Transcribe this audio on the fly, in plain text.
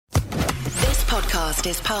podcast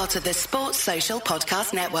is part of the Sports Social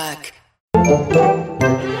Podcast Network.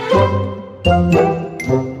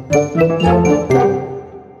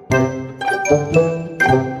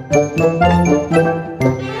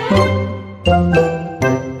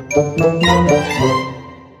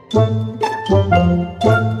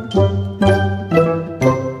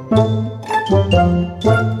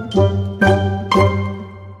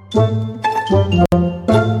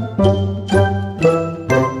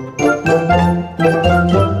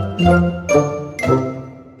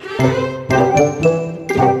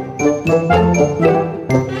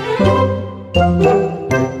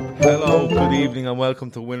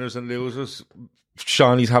 Welcome to Winners and Losers.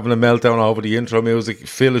 Shawnee's having a meltdown over the intro music.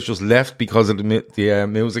 Phil has just left because of the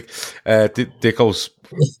music. Dicko's,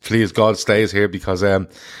 please God, stays here because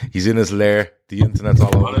he's in his lair. The internet's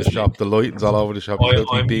all over the shop. The lighting's all over the shop. I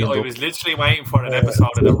was literally waiting for an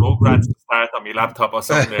episode of the Rugrats to start on my laptop or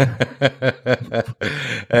something.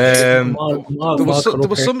 There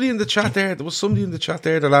was somebody in the chat there.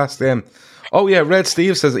 The last oh yeah, Red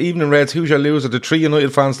Steve says, "Evening Reds, who's your loser? The 3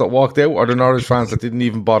 United fans that walked out, or the Norwich fans that didn't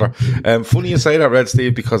even bother?" Funny you say that, Red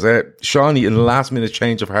Steve, because Shawnee, in the last minute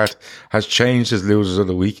change of heart, has changed his losers of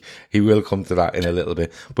the week. He will come to that in a little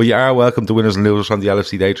bit. But you are welcome to Winners and Losers from the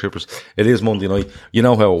LFC Day Trippers. It is Monday night. You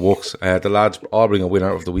know how it works. The lads all bring a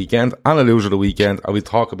winner of the weekend and a loser of the weekend, and we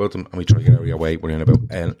talk about them and we try to get out of your way. We're in about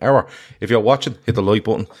an hour. If you're watching, hit the like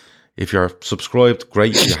button. If you're subscribed,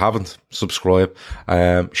 great. If you haven't, subscribe,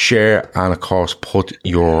 share, and of course, put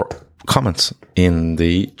your comments in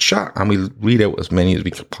the chat, and we'll read out as many as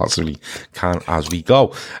we possibly can as we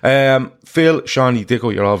go. Phil, Shawnee,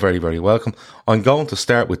 Dicko, you're all very, very welcome. I'm going to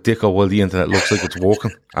start with Dicko while the internet looks like it's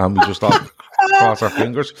working, and we just all cross our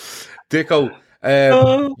fingers. Dicko,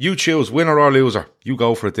 you choose winner or loser. You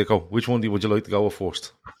go for it, Dicko. Which one would you like to go with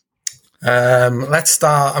first? Let's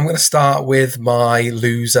start. I'm going to start with my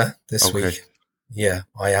loser this week. Yeah,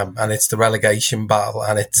 I am, and it's the relegation battle,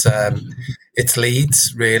 and it's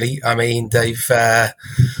Leeds. Really, I mean, they've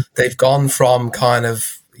gone from kind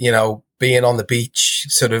of being on the beach,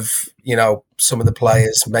 sort of some of the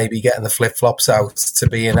players maybe getting the flip flops out, to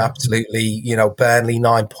being absolutely Burnley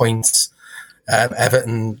 9 points,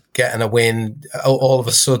 Everton getting a win. All of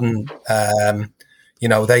a sudden,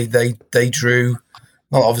 they drew.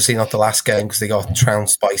 Well, obviously not the last game because they got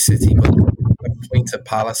trounced by City, but a point at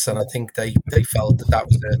Palace, and I think they felt that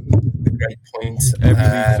was a great point.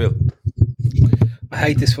 I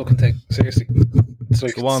hate this fucking thing, seriously. It's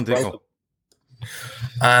like, go on, Dicko.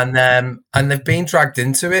 And they've been dragged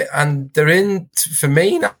into it, and they're in, for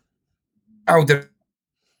me now, they're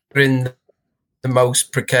in the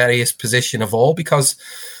most precarious position of all, because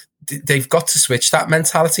they've got to switch that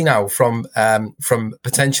mentality now from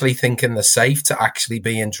potentially thinking they're safe to actually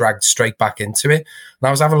being dragged straight back into it. And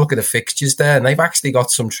I was having a look at the fixtures there, and they've actually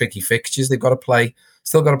got some tricky fixtures. They've got to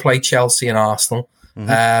still got to play Chelsea and Arsenal.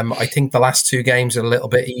 Mm-hmm. I think the last 2 games are a little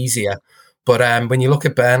bit easier, but when you look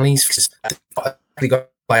at Burnley's, they got to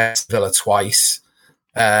play Villa twice,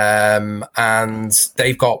 and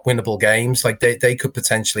they've got winnable games. Like they could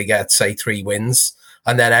potentially get, say, 3 wins,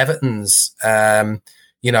 and then Everton's.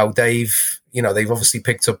 They've obviously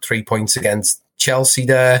picked up 3 points against Chelsea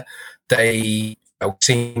there. They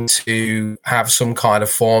seem to have some kind of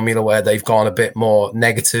formula where they've gone a bit more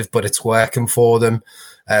negative, but it's working for them.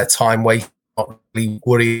 Time wasting, not really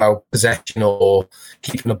worried about possession or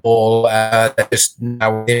keeping the ball. They're just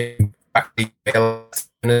now and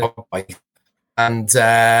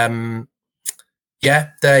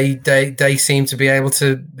they seem to be able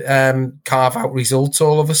to carve out results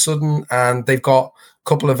all of a sudden, and they've got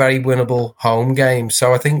couple of very winnable home games.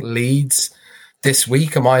 So I think Leeds this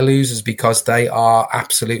week are my losers because they are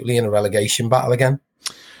absolutely in a relegation battle again.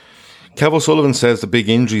 Kev O'Sullivan says the big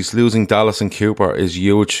injuries, losing Dallas and Cooper, is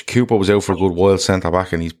huge. Cooper was out for a good while, centre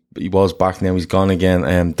back, and he was back now. He's gone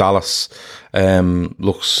again. Dallas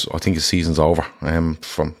looks, I think his season's over.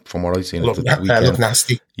 From what I've seen, look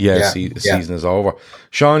nasty. Season is over.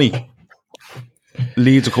 Shawnee,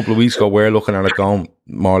 Leeds a couple of weeks ago, we're looking at it going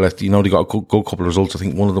more or less, they got a good couple of results. I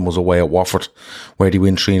think one of them was away at Watford where they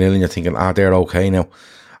win 3-0, and you're thinking, they're okay now.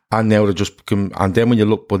 And now they just become, and then when you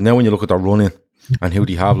look at their running and who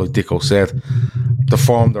they have, like Dicko said, the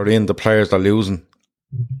form they're in, the players they're losing,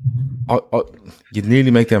 you'd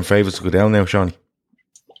nearly make them favourites to go down now, Shawnee.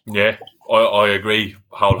 Yeah, I agree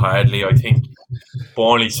wholeheartedly. I think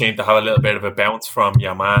Burnley seem to have a little bit of a bounce from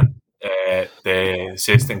your man, the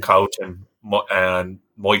assistant coach, and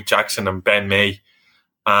Mike Jackson and Ben May,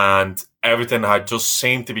 and everything had just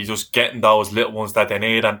seemed to be just getting those little ones that they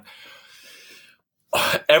need, and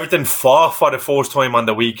everything fought for the first time on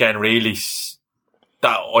the weekend. Really,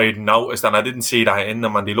 that I'd noticed, and I didn't see that in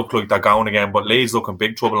them, and they look like they're going again, but Leeds look in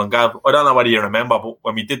big trouble. And Gav, I don't know whether you remember, but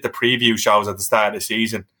when we did the preview shows at the start of the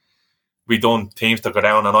season, we done teams to go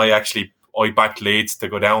down, and I backed Leeds to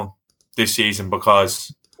go down this season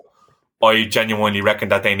because I genuinely reckon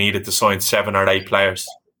that they needed to sign 7 or 8 players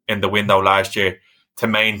in the window last year to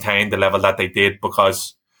maintain the level that they did,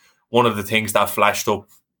 because one of the things that flashed up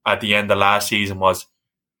at the end of last season was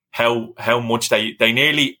how much they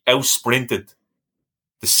nearly out-sprinted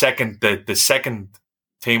the second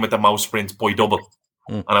team with the most sprints by double.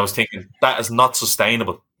 And I was thinking, that is not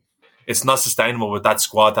sustainable. It's not sustainable with that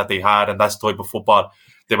squad that they had and that type of football.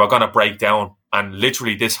 They were going to break down. And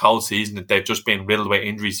literally this whole season, they've just been riddled with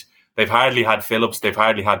injuries. They've hardly had Phillips. They've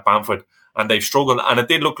hardly had Bamford. And they've struggled. And it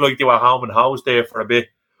did look like they were home and house there for a bit.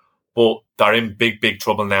 But they're in big, big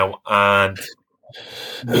trouble now. And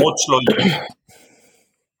much like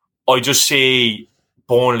I just see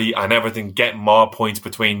Burnley and everything getting more points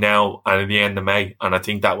between now and the end of May. And I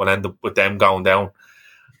think that will end up with them going down.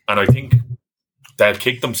 And I think they'll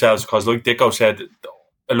kick themselves because, like Dicko said,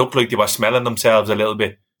 it looked like they were smelling themselves a little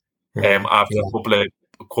bit after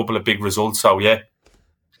a couple of big results. So, yeah,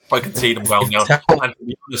 I can see them going down. And to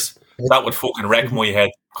be honest, that would fucking wreck my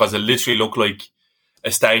head because it literally looked like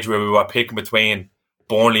a stage where we were picking between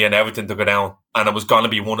Burnley and Everton to go down. And it was going to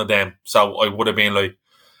be one of them. So I would have been like,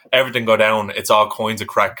 Everton go down, it's all kinds of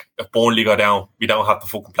crack. If Burnley go down, we don't have to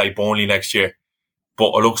fucking play Burnley next year. But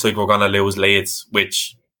it looks like we're going to lose Leeds,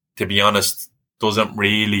 which, to be honest, doesn't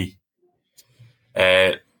really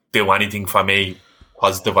do anything for me,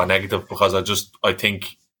 positive or negative, because I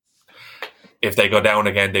think if they go down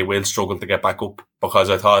again, they will struggle to get back up, because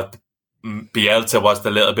I thought Bielsa was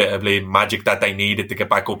the little bit of magic that they needed to get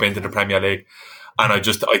back up into the Premier League. And I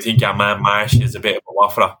think our man Marsh is a bit of a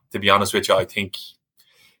waffler, to be honest with you. I think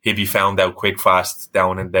he'll be found out quick, fast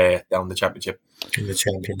down the Championship. In the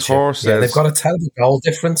Championship. They've got a terrible goal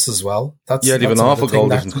difference as well. They've an awful goal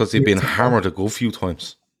difference because they've been hammered a good few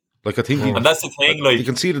times. Like, I think, and that's the thing. Like, you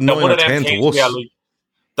can see the 9 or 10 to us.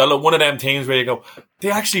 They're like one of them teams where you go, they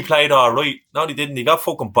actually played all right. No, they didn't. They got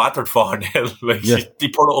fucking battered 4-0. Like, they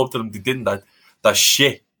put it up to them. They didn't. That's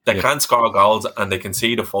shit. They can't score goals and they can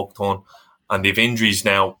see the fuck ton. And they've injuries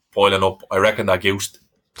now boiling up. I reckon they're goosed.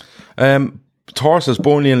 Thor says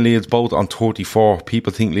Burnley and Leeds both on 34.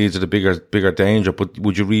 People think Leeds are the bigger danger, but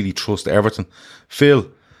would you really trust Everton? Phil,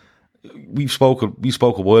 we spoke a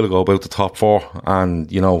while ago about the top 4, and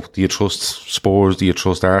do you trust Spurs? Do you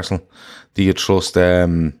trust Arsenal? Do you trust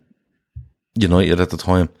United at the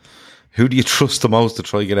time? Who do you trust the most to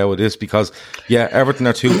try to get out of this? Because Everton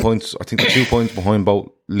are 2 points. I think they're 2 points behind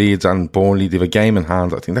both Leeds and Burnley. They have a game in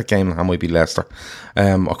hand. I think that game in hand might be Leicester.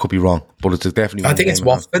 I could be wrong, but it's definitely. I think it's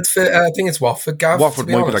Watford. I think it's Watford. Gav, Watford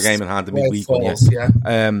might be their game in hand. The midweek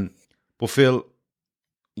one, but Phil,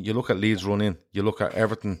 you look at Leeds running. You look at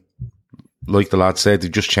Everton. Like the lad said,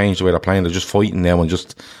 they've just changed the way they're playing. They're just fighting now and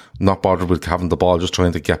just not bothered with having the ball, just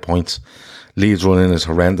trying to get points. Leeds running is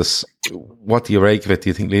horrendous. What do you rake of it? Do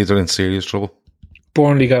you think Leeds are in serious trouble?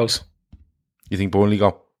 Burnley goes. You think Burnley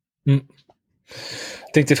go? I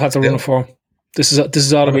think they've had to run for them. This is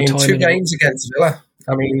all about time. 2 games against Villa.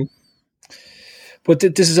 But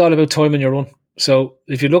this is all about time in your run. So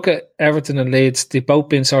if you look at Everton and Leeds, they've both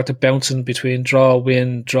been sort of bouncing between draw,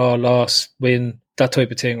 win, loss, win, that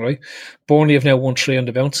type of thing, right? Burnley have now won 3 on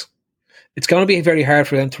the bounce. It's going to be very hard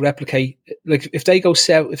for them to replicate. Like, if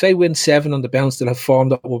they win 7 on the bounce, they'll have form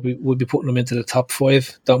that will be putting them into the top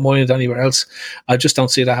 5. Don't mind it anywhere else. I just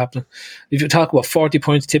don't see that happening. If you talk about 40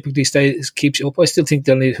 points, typically keeps you up. I still think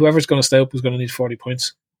they'll need, whoever's going to stay up is going to need 40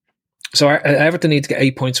 points. So Everton need to get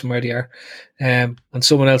 8 points from where they are, and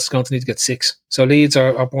someone else is going to need to get 6. So Leeds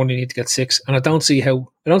or Burnley need to get 6, and I don't see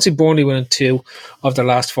Burnley winning 2 of their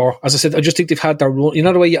last 4. As I said, I just think they've had their run. You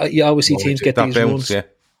know the way you always see teams get these runs.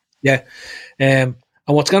 Yeah. And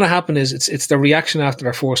what's going to happen is it's the reaction after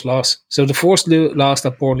their first loss. So the first loss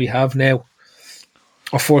that Burnley have now,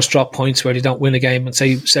 or first drop points where they don't win a game, and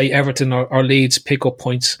say Everton or Leeds pick up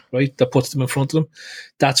points, right, that puts them in front of them,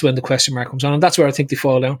 that's when the question mark comes on, and that's where I think they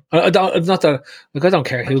fall down. I don't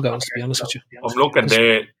care who goes, to be honest with you. I'm looking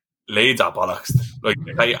there, Leeds are bollocks. Like,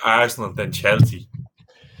 they play Arsenal, then Chelsea.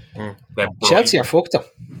 Then Chelsea are fucked up.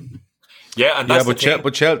 Yeah, and that's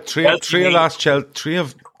three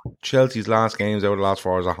of Chelsea's last games out of the last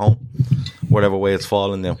 4 is at home, whatever way it's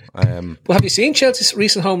fallen now. Well, have you seen Chelsea's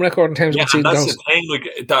recent home record in terms of season goals? That's the thing.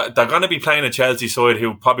 Like, they're going to be playing a Chelsea side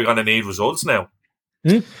who probably going to need results now.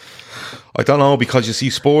 I don't know, because you see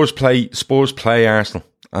Spurs play Arsenal,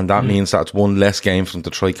 and that means that's one less game for them to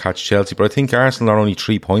try catch Chelsea. But I think Arsenal are only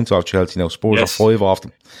 3 points off Chelsea now. Spurs are 5 off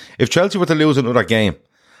them. If Chelsea were to lose another game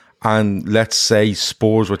and let's say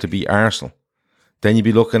Spurs were to beat Arsenal, then you'd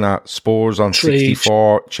be looking at Spurs on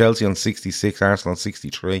 64, Chelsea on 66, Arsenal on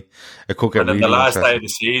 63. It could get and then really the last interesting. day of the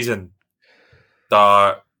season,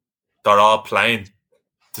 they're all playing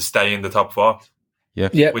to stay in the top 4.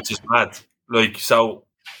 Yeah. Which is mad. Like, so.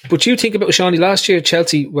 But you think about Shawnee, last year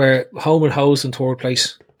Chelsea were home and hosed in 3rd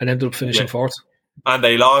place and ended up finishing 4th. And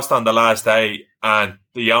they lost on the last day, and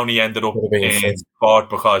they only ended up in 4th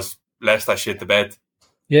because Leicester shit the bed.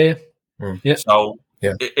 Yeah. So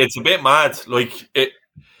it's a bit mad. Like,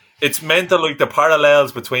 it's mental, like the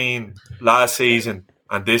parallels between last season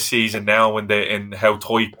and this season now, in how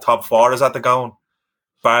tight top 4 is at the going.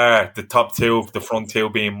 Bar the top 2, the front 2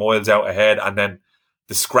 being miles out ahead, and then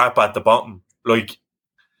the scrap at the bottom. Like,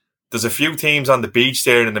 there's a few teams on the beach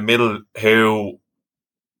there in the middle who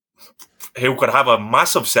could have a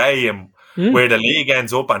massive say in where the league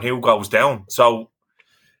ends up and who goes down. So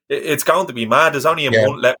it's going to be mad. There's only a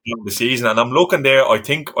month left in the season, and I'm looking there. I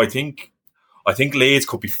think Leeds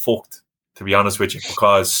could be fucked, to be honest with you,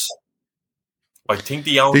 because I think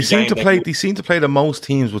the only they seem to play the most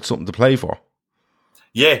teams with something to play for.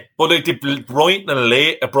 Yeah, but like the Brighton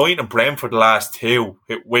and Brentford the last 2,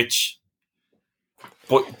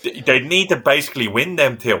 but they need to basically win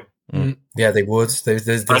them 2. Yeah, they would.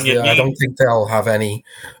 I don't think they'll have any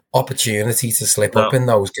opportunity to slip up in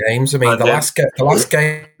those games. I mean, the last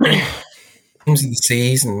games of the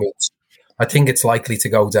season, which I think it's likely to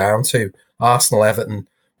go down to Arsenal, Everton,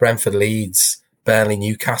 Brentford, Leeds, Burnley,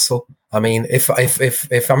 Newcastle. I mean, if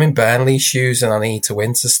I'm in Burnley's shoes and I need to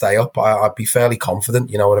win to stay up, I'd be fairly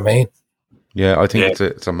confident. You know what I mean? Yeah, I think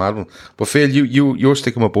it's a mad one. But Phil, you're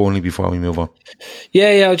sticking with Burnley before we move on.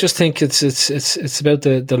 Yeah. I just think it's about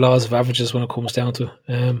the laws of averages when it comes down to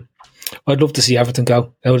it. I'd love to see Everton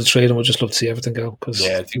go out of the trade, and I'd just love to see Everton go because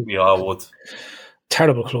I think we all would.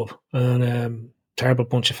 Terrible club and terrible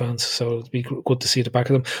bunch of fans, so it'd be good to see the back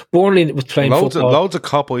of them. Burnley was playing football. Loads of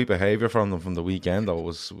cop-eye behaviour from them from the weekend, though. It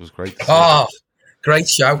was great to see. Oh, great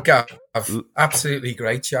shout, Gav. Absolutely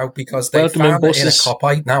great shout, because they found it in a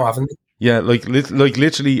cop-eye now, haven't they? Yeah, like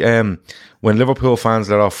literally, when Liverpool fans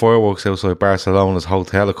let off fireworks outside Barcelona's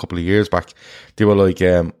hotel a couple of years back, they were like,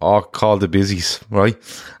 call the busies, right?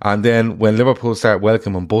 And then when Liverpool started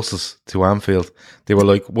welcoming buses to Anfield, they were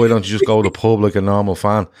like, why don't you just go to the pub like a normal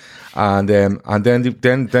fan? And then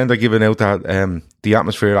they're giving out that the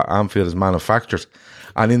atmosphere at Anfield is manufactured.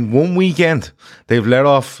 And in one weekend, they've let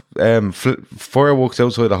off fireworks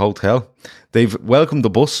outside the hotel. They've welcomed the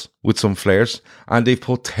bus with some flares, and they've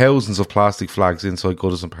put thousands of plastic flags inside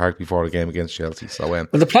Goodison Park before the game against Chelsea. So, well,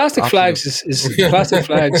 the plastic flags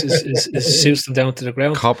is suits them down to the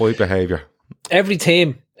ground. Cop-eye behaviour. Every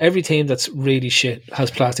team that's really shit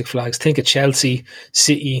has plastic flags. Think of Chelsea,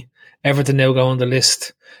 City, Everton now go on the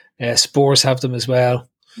list. Spurs have them as well.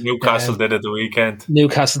 Newcastle did it the weekend.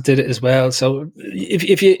 Newcastle did it as well. So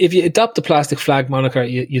if you adopt the plastic flag moniker,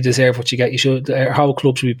 you deserve what you get. You should. Our whole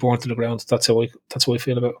club should be born to the ground. That's how I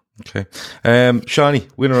feel about it. Okay, Shawnee,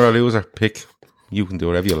 winner or loser, pick. You can do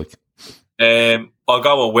whatever you like. I'll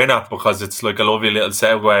go with winner because it's like a lovely little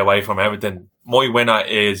segue away from everything. My winner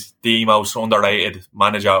is the most underrated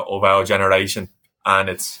manager of our generation, and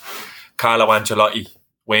it's Carlo Ancelotti.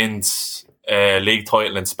 Wins league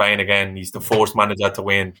title in Spain again. He's the first manager to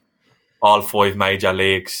win all 5 major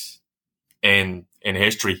leagues in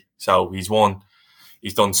history. So he's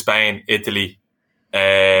done Spain, Italy,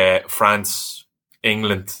 France,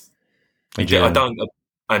 England, and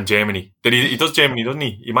Germany. He does Germany, doesn't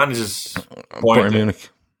he? He manages Bayern Munich.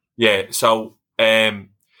 Yeah. So and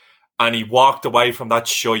he walked away from that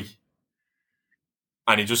shy.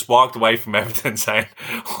 And he just walked away from everything saying,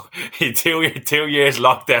 he 2 years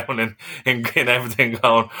lockdown and everything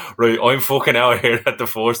going, right, I'm fucking out here at the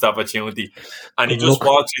first opportunity. And he just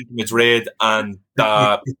walks into Madrid and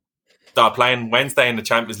they're playing Wednesday in the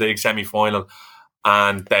Champions League semi-final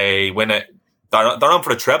and they win it. They're on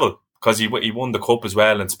for a treble because he won the cup as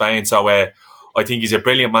well in Spain. So I think he's a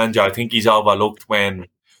brilliant manager. I think he's overlooked when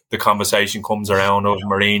the conversation comes around of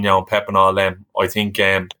Mourinho and Pep and all them. I think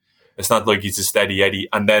it's not like he's a steady Eddie.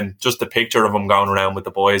 And then just the picture of him going around with the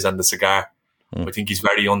boys and the cigar. I think he's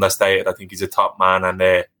very understated. I think he's a top man, and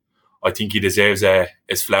I think he deserves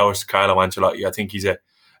his flowers, Carlo Ancelotti. I think he's a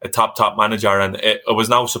top manager, and it was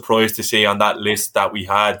no surprise to see on that list that we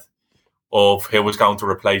had of who was going to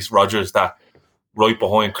replace Rodgers that right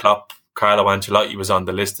behind Klopp, Carlo Ancelotti was on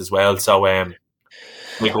the list as well. So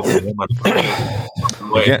we go for him.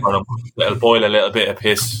 It'll boil a little bit of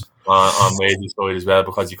piss on Wade's side as well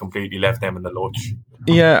because he completely left them in the lurch.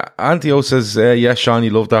 Yeah, Antio says, yes, Sean, he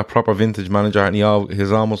loved that proper vintage manager, and he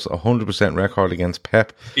has almost 100% record against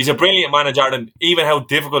Pep. He's a brilliant manager, and even how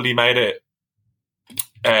difficult he made it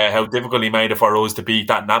for us to beat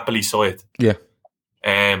that Napoli side. Yeah.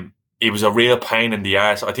 He was a real pain in the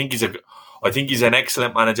arse. I think he's an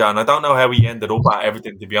excellent manager, and I don't know how he ended up at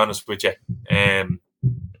Everton, to be honest with you.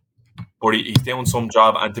 But he's doing some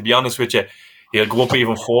job, and to be honest with you, he'll go up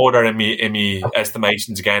even further in me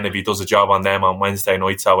estimations again if he does a job on them on Wednesday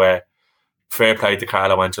night. So fair play to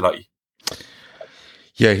Carlo Ancelotti.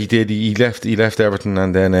 Yeah, he did. He left Everton,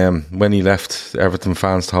 and then when he left, Everton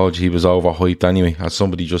fans told you he was overhyped anyway, as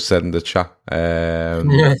somebody just said in the chat.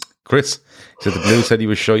 Chris said the Blues said he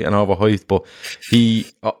was shite and overhyped, but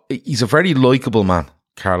he's a very likeable man,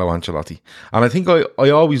 Carlo Ancelotti, and I think I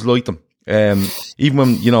always liked him. Even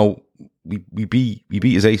when we beat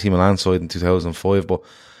his AC Milan side in 2005, but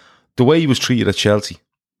the way he was treated at Chelsea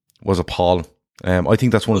was appalling. I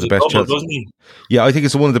think that's one of the best Chelsea. Yeah, I think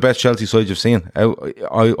it's one of the best Chelsea sides you've seen. I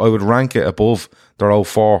would rank it above their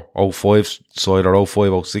 04-05 side or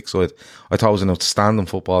 05-06 side. I thought it was an outstanding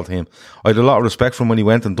football team. I had a lot of respect for him when he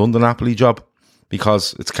went and done the Napoli job,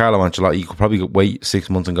 because it's Carlo Ancelotti. You could probably wait 6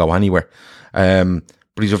 months and go anywhere. But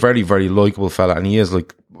he's a very, very likeable fella, and he is,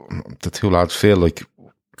 like the two lads feel like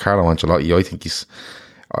Carlo Ancelotti. I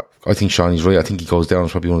think Shawnee's right. I think he goes down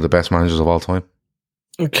as probably one of the best managers of all time.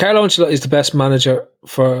 Carlo Ancelotti is the best manager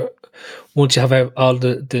for once you have all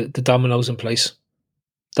the dominoes in place.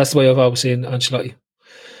 That's the way I've always seen Ancelotti.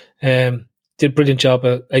 Did a brilliant job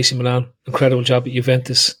at AC Milan, incredible job at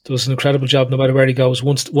Juventus. There was an incredible job no matter where he goes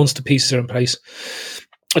once the pieces are in place.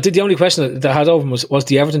 I think the only question that I had over him was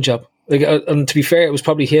the Everton job. And to be fair, it was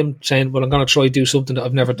probably him saying, well, I'm going to try to do something that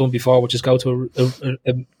I've never done before, which is go to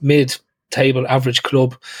a mid-table average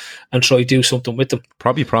club and try to do something with them.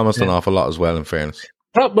 Probably promised an awful lot as well, in fairness.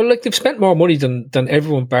 Well, they've spent more money than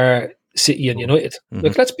everyone bar City and United. Mm-hmm.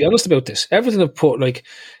 Let's be honest about this. Everything have put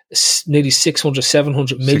nearly 600,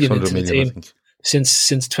 700 million into the team since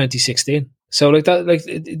 2016. So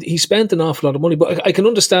he spent an awful lot of money, but I can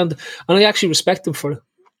understand, and I actually respect him for it.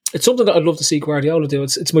 It's something that I'd love to see Guardiola do.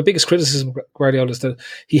 It's my biggest criticism of Guardiola is that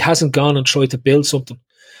he hasn't gone and tried to build something.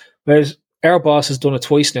 Whereas our boss has done it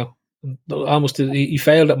twice now. Almost he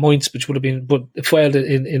failed at Mainz, which would have been, but it failed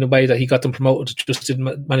in a way that he got them promoted. Just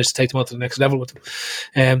didn't manage to take them on to the next level with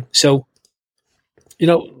them. So,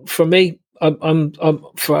 for me, I'm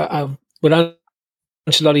with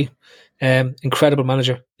Ancelotti, incredible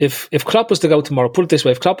manager. If Klopp was to go tomorrow, put it this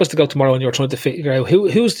way: if Klopp was to go tomorrow, and you're trying to figure out who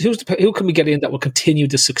can we get in that will continue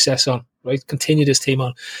this success on, right? Continue this team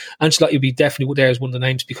on. Ancelotti would be definitely there as one of the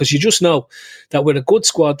names, because you just know that with a good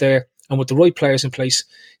squad there and with the right players in place,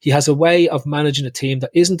 he has a way of managing a team that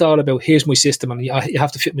isn't all about here's my system and you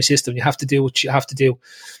have to fit my system. You have to do what you have to do.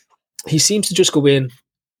 He seems to just go in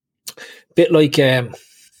a bit like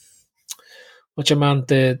what's your man,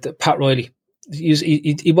 the Pat Riley.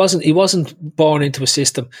 He wasn't born into a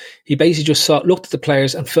system. He basically just looked at the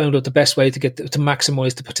players and found out the best way to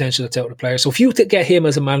maximise the potential that's out of the players. So if you get him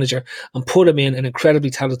as a manager and put him in an incredibly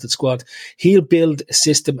talented squad, he'll build a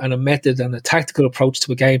system and a method and a tactical approach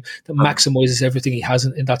to a game that maximises everything he has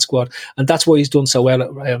in that squad. And that's why he's done so well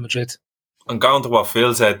at Real Madrid. And going to what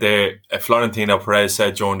Phil said there, Florentino Perez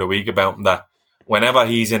said during the week about him that whenever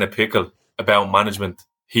he's in a pickle about management,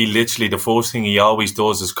 he literally, the first thing he always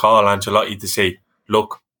does is call Ancelotti to say,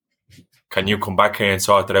 look, can you come back here and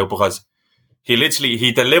sort it out? Because he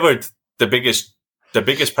delivered the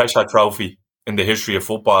biggest pressure trophy in the history of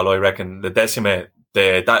football, I reckon. The Decima,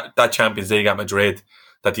 that Champions League at Madrid,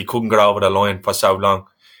 that he couldn't get over the line for so long.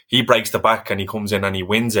 He breaks the back and he comes in and he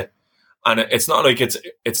wins it. And it's not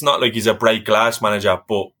like he's a break glass manager,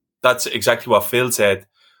 but that's exactly what Phil said.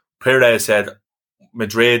 Perez said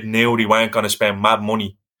Madrid knew they weren't going to spend mad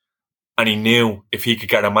money. And he knew if he could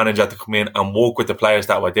get a manager to come in and work with the players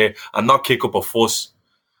that were there and not kick up a fuss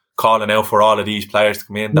calling out for all of these players to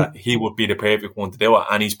come in, that he would be the perfect one to do it.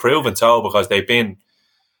 And he's proven so, because they've been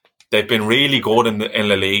really good in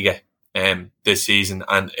La Liga this season,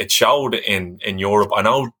 and it showed in Europe. I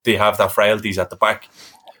know they have their frailties at the back,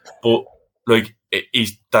 but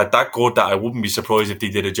he's that good that I wouldn't be surprised if they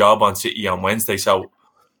did a job on City on Wednesday. So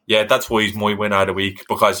yeah, that's why he's my winner of the week,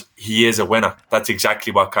 because he is a winner. That's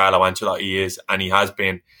exactly what Carlo Ancelotti is, and he has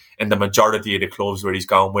been in the majority of the clubs where he's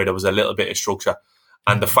gone, where there was a little bit of structure.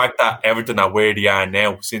 And the fact that Everton are where they are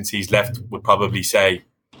now since he's left would probably say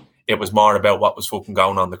it was more about what was fucking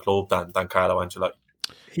going on in the club than Carlo Ancelotti.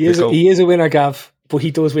 He is a winner, Gav, but he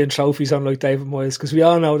does win trophies unlike David Moyes, because we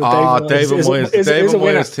all know that David Moyes is a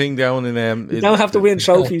winner. Thing down in you don't have to win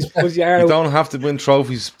trophies, but you don't have to win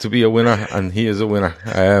trophies to be a winner, and he is a winner.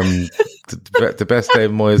 the best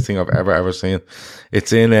David Moyes thing I've ever seen.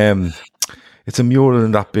 It's in it's a mural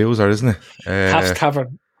in that Boozer, isn't it? Half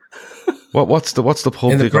Tavern. What's the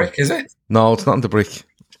pub? In the Brick, is it? No, it's not in the Brick.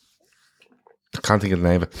 I can't think of the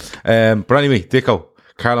name of it. But anyway, Dicko,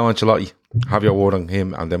 Carlo Ancelotti, have your word on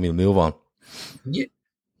him, and then we'll move on.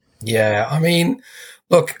 Yeah. I mean,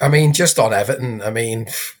 look. I mean, just on Everton. I mean,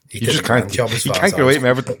 he just can't. You can't get away from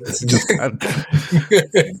Everton. You just can't.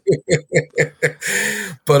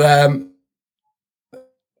 But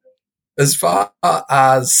as far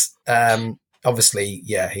as obviously,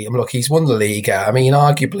 he's won the league. I mean,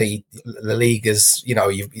 arguably, the league is,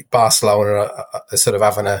 Barcelona are sort of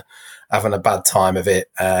having a bad time of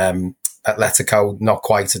it. Atletico not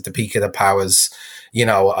quite at the peak of their powers.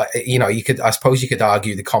 I suppose you could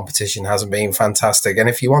argue the competition hasn't been fantastic. And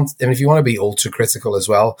if you want to be ultra critical as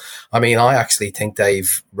well, I mean, I actually think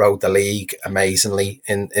they've rode the league amazingly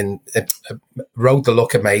rode the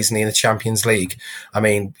luck amazingly in the Champions League. I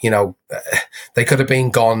mean, they could have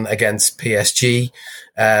been gone against PSG.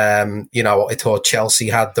 I thought Chelsea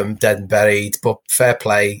had them dead and buried, but fair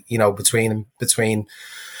play, between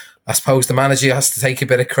I suppose the manager has to take a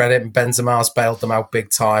bit of credit, and Benzema's bailed them out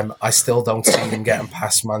big time. I still don't see them getting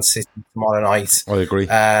past Man City tomorrow night. I agree.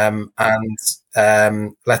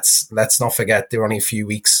 Let's not forget they're only a few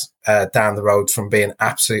weeks down the road from being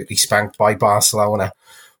absolutely spanked by Barcelona.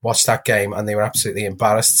 Watched that game and they were absolutely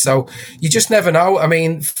embarrassed. So you just never know. I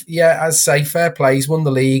mean, as I say, fair play. He's won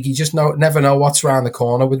the league. You just never know what's around the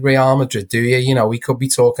corner with Real Madrid, do you? We could be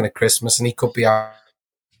talking at Christmas and he could be out.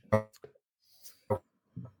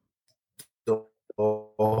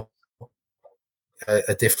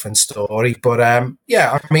 A different story, but I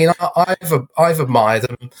mean, I've admired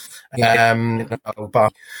him,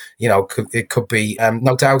 but it could be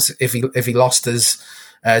no doubt if he lost his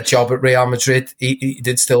job at Real Madrid,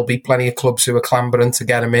 he'd still be plenty of clubs who are clambering to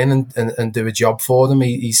get him in and do a job for them.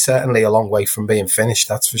 He's certainly a long way from being finished,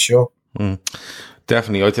 that's for sure.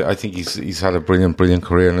 Definitely, I think he's had a brilliant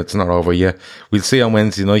career, and it's not over yet. We'll see on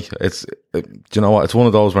Wednesday night. It's you know what? It's one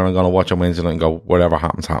of those where I'm going to watch on Wednesday night and go, whatever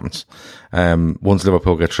happens. Once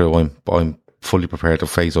Liverpool get through, I'm fully prepared to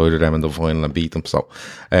face either of them in the final and beat them. So,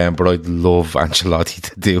 but I'd love Ancelotti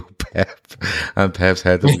to do Pep, and Pep's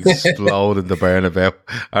head to explode in the Bernabeu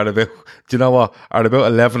at about, do you know what? At about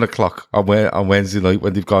 11 o'clock on Wednesday night,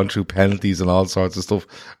 when they've gone through penalties and all sorts of stuff,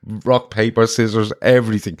 rock, paper, scissors,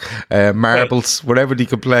 everything, marbles, whatever they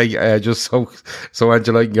could play, just so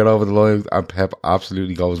Ancelotti can get over the line, and Pep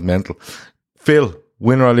absolutely goes mental. Phil,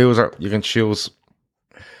 winner or loser, you can choose.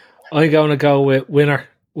 I'm going to go with winner,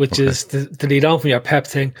 which is to lead on from your Pep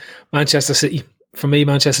thing. Manchester City. For me,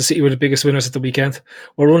 Manchester City were the biggest winners at the weekend.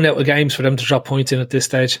 We're running out of games for them to drop points in at this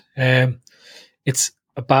stage. It's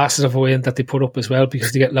a bastard of a win that they put up as well,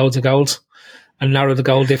 because they get loads of goals and narrow the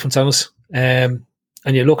goal difference on us. And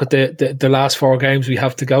you look at the last 4 games we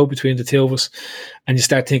have to go between the two of us, and you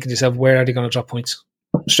start thinking to yourself, where are they going to drop points?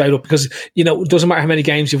 Straight up, because it doesn't matter how many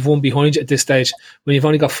games you've won behind you at this stage. When you've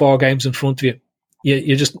only got 4 games in front of you,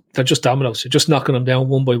 they're just dominoes. You're just knocking them down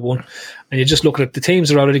one by one, and you just look at it. The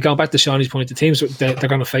teams are already gone back to Shawnee's point. The teams they're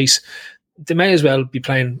going to face, they may as well be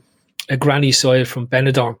playing a granny side from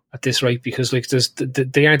Benidorm at this rate, because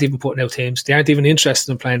they aren't even putting out teams. They aren't even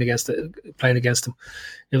interested in playing against them.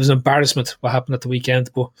 It was an embarrassment what happened at the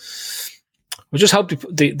weekend, but I just hope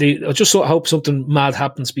I just hope something mad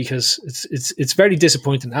happens, because it's very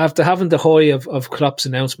disappointing after having the high of Klopp's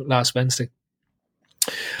announcement last Wednesday.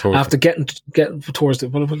 After getting towards the,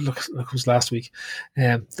 well, look, it was last week.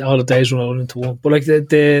 All the days run all into one. But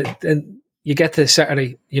then you get to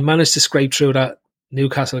Saturday, you managed to scrape through that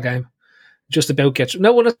Newcastle game. Just about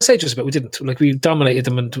when I say just about, we didn't. We dominated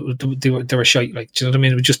them, and they were shite. Do you know what I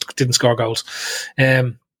mean? We just didn't score goals.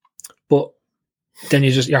 But then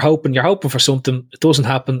you're hoping for something. It doesn't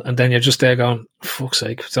happen, and then you're just there going, for fuck's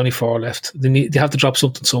sake, it's only 4 left. They have to drop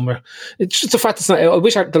something somewhere. It's just the fact it's not. I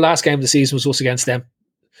wish the last game of the season was us against them.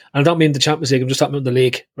 And I don't mean the Champions League, I'm just talking about the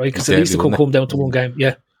league, right? Because at least it could come down to one game,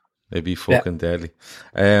 yeah. They'd be fucking deadly.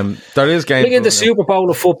 There is games. Bring in the Super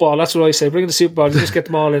Bowl of football, that's what I say. Bring in the Super Bowl, just get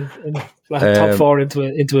them all in top 4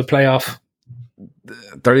 into a playoff.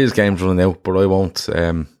 There is games running out, but I won't.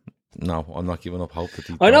 No, I'm not giving up hope.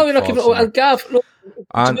 I know you're not giving up. Gav, look,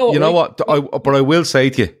 and you know what? But I will say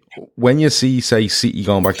to you, when you see, say, City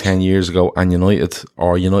going back 10 years ago, and United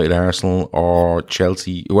Arsenal or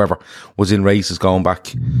Chelsea, whoever was in races going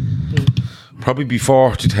back, probably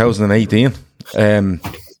before 2018.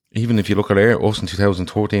 Even if you look at us in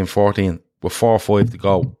 2013-14, with 4 or 5 to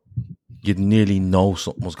go, you'd nearly know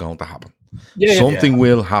something was going to happen. Something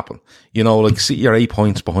will happen. You know, like City are 8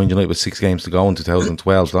 points behind United with 6 games to go in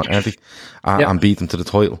 2012, aren't they? And beat them to the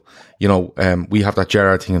title. You know, we have that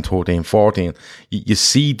Gerrard thing in 13-14. You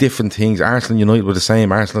see different things. Arsenal and United were the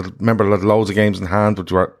same. Arsenal, remember, had loads of games in hand, but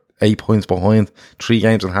you were 8 points behind, 3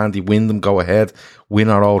 games in hand. You win them, go ahead, win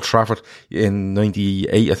at Old Trafford in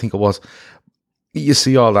 98, I think it was. You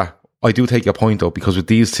see all that. I do take your point though, because with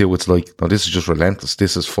these two, it's like, no, this is just relentless.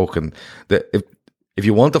 This is fucking, if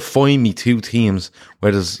you want to find me 2 teams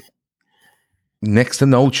where there's next to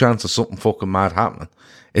no chance of something fucking mad happening,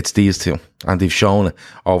 it's these 2. And they've shown it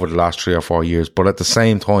over the last 3 or 4 years. But at the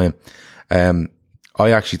same time,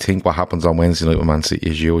 I actually think what happens on Wednesday night with Man City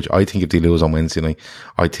is huge. I think if they lose on Wednesday night,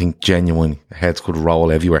 I think genuinely heads could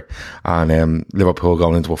roll everywhere. And Liverpool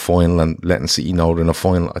going into a final and letting City know they're in a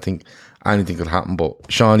final, I think anything could happen. But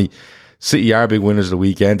Shawnee, City are big winners of the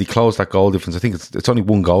weekend. They closed that goal difference. I think it's only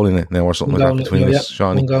 1 goal in it now or something like that between us,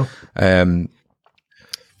 Shawnee.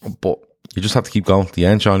 But you just have to keep going to the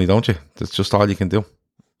end, Shawnee, don't you? That's just all you can do.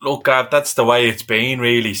 Look, that's the way it's been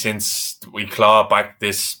really since we clawed back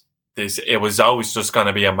this. It was always just going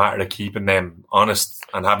to be a matter of keeping them honest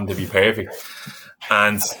and having to be perfect.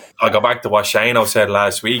 And I go back to what Shane said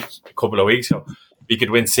last week, a couple of weeks ago. We could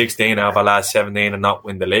win 16 out of our last 17 and not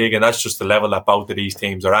win the league. And that's just the level that both of these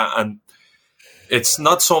teams are at. And it's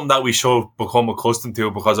not something that we should become accustomed to,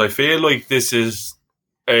 because I feel like this is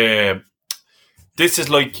like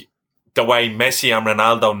the way Messi and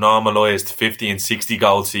Ronaldo normalised 50 and 60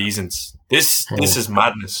 goal seasons. This is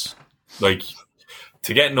madness. Like,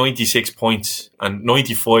 to get 96 points and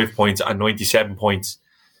 95 points and 97 points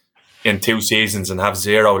in 2 seasons and have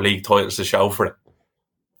 0 league titles to show for it,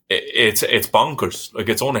 it's bonkers. Like,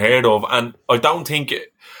 it's unheard of. And I don't think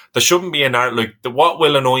there shouldn't be an art. Like, what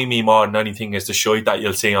will annoy me more than anything is the shite that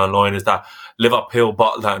you'll see online is that Liverpool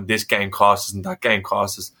bottled that and this game costs us and that game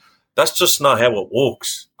costs us. That's just not how it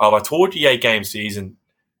works. Over a 38 game season,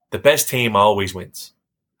 the best team always wins.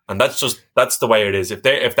 And that's the way it is.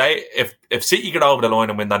 If City get over the line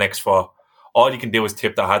and win the next 4, all you can do is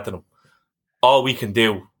tip the hat to them. All we can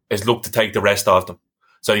do is look to take the rest of them.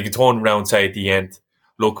 So you can turn around and say at the end,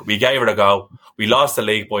 look, we gave it a go. We lost the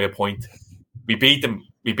league by a point. We beat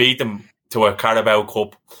them to a Carabao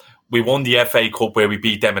Cup. We won the FA Cup where we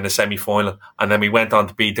beat them in the semi-final, and then we went on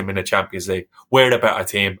to beat them in the Champions League. We're the better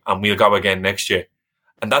team, and we'll go again next year.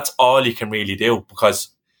 And that's all you can really do, because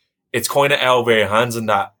it's kind of out of their hands in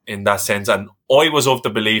that sense. And I was of the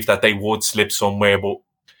belief that they would slip somewhere, but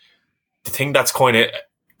the thing that's kind of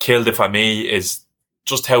killed it for me is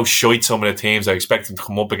just how shite some of the teams I expect them to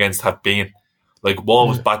come up against have been. Like,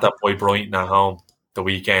 Wolves battered by Brighton at home the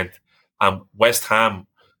weekend, and West Ham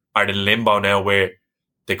are in limbo now where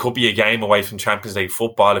they could be a game away from Champions League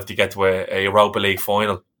football if they get to a Europa League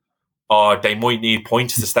final, or they might need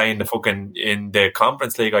points to stay in the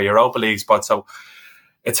Conference League or Europa League spot. So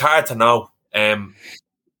it's hard to know.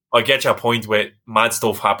 I get your point with mad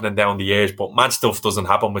stuff happening down the years, but mad stuff doesn't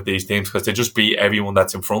happen with these teams because they just beat everyone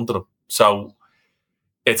that's in front of them. So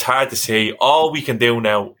it's hard to say. All we can do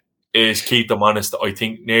now is keep them honest. I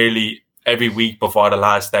think nearly every week before the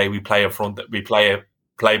last day we play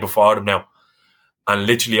before them now. And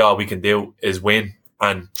literally all we can do is win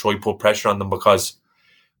and try put pressure on them, because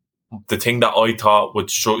the thing that I thought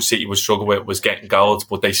City would struggle with was getting goals,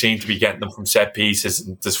 but they seem to be getting them from set pieces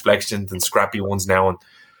and deflections and scrappy ones now. And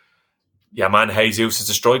yeah, man, Jesus is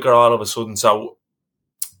a striker all of a sudden. So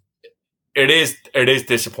it is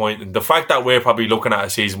disappointing. The fact that we're probably looking at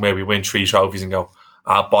a season where we win 3 trophies and go,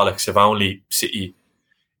 bollocks, if only City.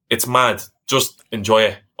 It's mad. Just enjoy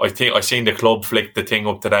it. I think I seen the club flick the thing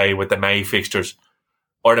up today with the May fixtures.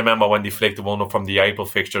 I remember when they flicked the one up from the April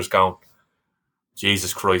fixtures going,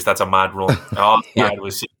 Jesus Christ, that's a mad run. All mad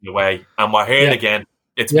was sitting away. And we're here again.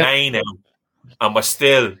 It's May now. And we're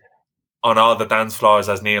still on all the dance floors,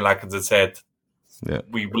 as Neil Atkins had said. Yeah.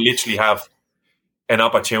 We literally have an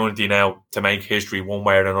opportunity now to make history one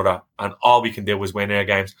way or another. And all we can do is win our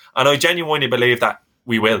games. And I genuinely believe that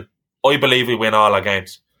we will. I believe we win all our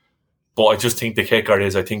games. But I just think the kicker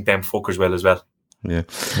is I think them fuckers will as well. Yeah.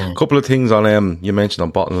 A couple of things on you mentioned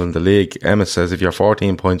on bottling the league. Emma says if you're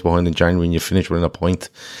 14 points behind in January and you finish within a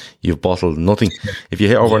point, you've bottled nothing. If you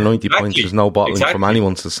hit over 90 points, there's no bottling from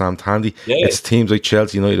anyone, says Sam Tandy. It's teams like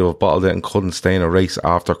Chelsea United who have bottled it and couldn't stay in a race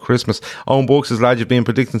after Christmas. Owen Burke says, lads, you've been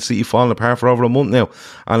predicting City falling apart for over a month now,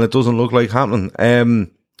 and it doesn't look like happening.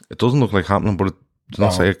 It doesn't look like happening, but it's not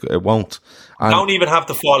say it won't. And they don't even have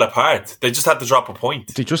to fall apart. They just have to drop a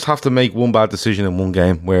point. They just have to make one bad decision in one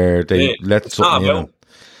game where they let something in.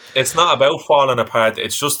 It's not about falling apart.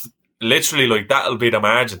 It's just literally like that'll be the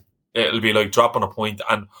margin. It'll be like dropping a point.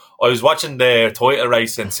 And I was watching the title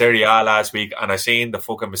race in Serie A last week, and I seen the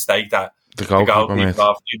fucking mistake that the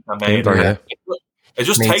goalkeeper made. It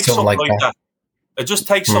just takes something like that. It just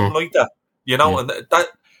takes something like that, you know, and that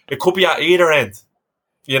it could be at either end.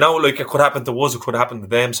 You know, like it could happen to us, it could happen to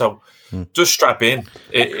them. So just strap in.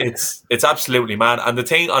 It's absolutely mad. And the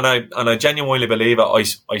thing, and I genuinely believe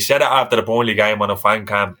it. I said it after the Burnley game on a fan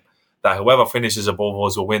cam that whoever finishes above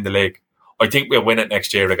us will win the league. I think we'll win it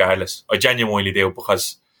next year regardless. I genuinely do,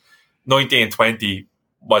 because 19-20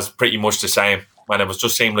 was pretty much the same, when it was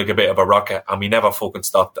just seemed like a bit of a rocket, and we never fucking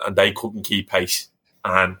stopped, and they couldn't keep pace.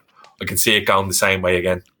 And I can see it going the same way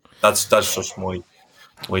again. That's just my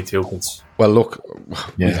 2 pence. Well, look,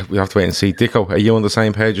 we have to wait and see. Dicko, are you on the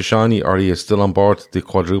same page as Shawnee, or are you still on board the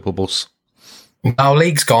quadruple bus? Our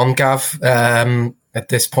league's gone, Gav. At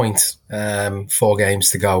this point, 4 games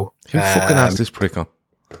to go. Who fucking has this prick on?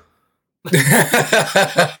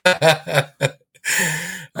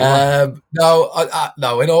 No,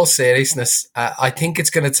 in all seriousness, I think it's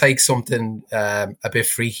going to take something a bit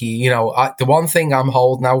freaky. You know, the one thing I'm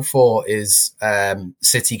holding out for is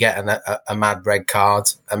City getting a mad red card.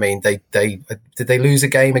 I mean, did they lose a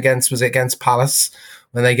game against Palace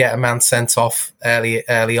when they get a man sent off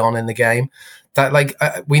early on in the game?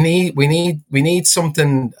 That we need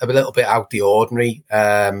something a little bit out the ordinary,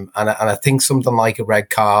 and I think something like a red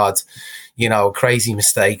card, you know, a crazy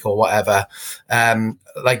mistake or whatever. I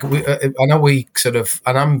know we sort of,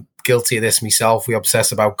 and I'm guilty of this myself, we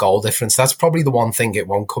obsess about goal difference. That's probably the one thing it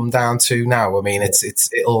won't come down to now. I mean, it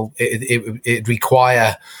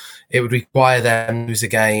would require them to lose a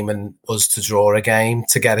game and us to draw a game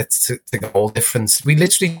to get it to goal difference. We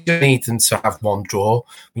literally just need them to have one draw.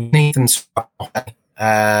 We need them to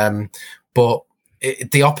but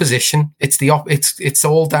the opposition, it's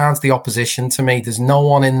all down to the opposition to me. There's no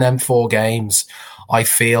one in them 4 games I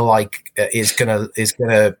feel like is gonna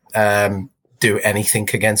do anything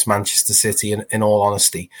against Manchester City, in all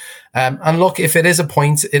honesty. And look, if it is a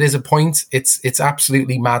point, it is a point. It's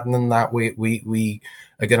absolutely maddening that we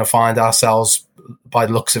are going to find ourselves, by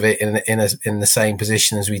the looks of it, in the same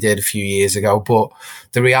position as we did a few years ago. But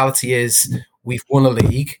the reality is we've won a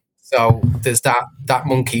league. So there's that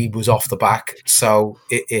monkey was off the back. So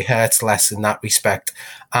it hurts less in that respect.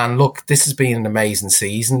 And look, this has been an amazing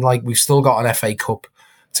season. Like, we've still got an FA Cup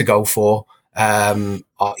to go for.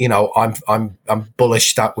 You know, I'm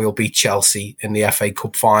bullish that we'll beat Chelsea in the FA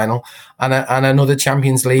Cup final and another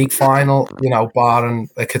Champions League final, you know, barring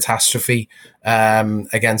a catastrophe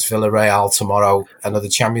against Villarreal tomorrow, another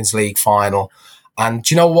Champions League final. And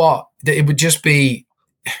do you know what? It would just be,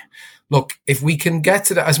 look, if we can get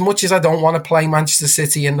to that, as much as I don't want to play Manchester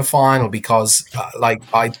City in the final, because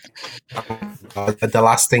the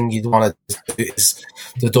last thing you'd want to do is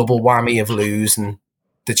the double whammy of losing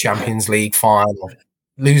the Champions League final.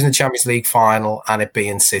 Losing the Champions League final and it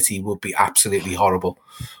being City would be absolutely horrible.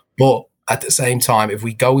 But at the same time, if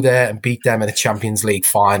we go there and beat them in a Champions League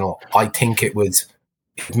final, I think it would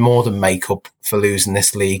more than make up for losing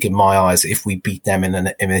this league in my eyes if we beat them in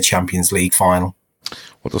a Champions League final.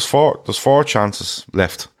 Well, there's four chances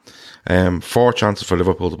left. 4 chances for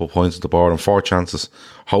Liverpool to put points on the board, and 4 chances,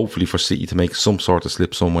 hopefully, for City to make some sort of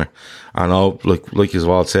slip somewhere. And like as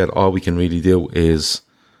well said, all we can really do is,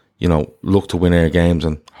 you know, look to win our games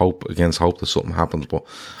and hope that something happens. But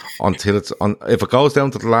if it goes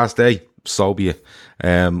down to the last day, so be it.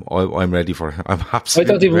 I'm ready for it. I'm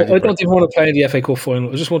absolutely ready. I don't even want to play in the FA Cup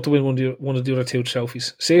final. I just want to win one of the other 2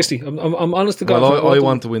 trophies. Seriously, I'm honest to God. Well, I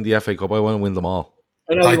want to win the FA Cup. I want to win them all.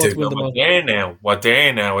 I do. What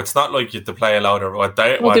day now? It's not like you have to play a lot of what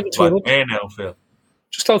day now, Phil.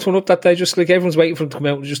 Just don't turn up that day. Just like everyone's waiting for them to come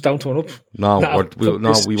out and just don't turn up. I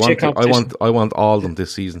want all of them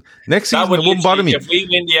this season. Next season, it won't bother me. If we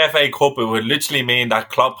win the FA Cup, it would literally mean that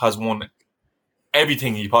Klopp has won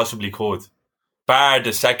everything he possibly could, bar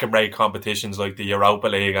the second-rate competitions like the Europa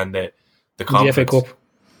League and the Conference. The FA Cup.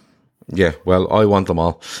 Yeah, well, I want them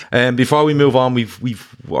all. Before we move on, we've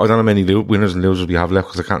I don't know how many winners and losers we have left,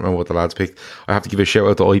 because I can't remember what the lads picked. I have to give a shout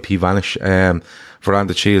out to IP Vanish.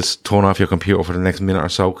 Veranda Cheese, turn off your computer for the next minute or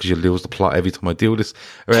so, because you'll lose the plot every time I do this.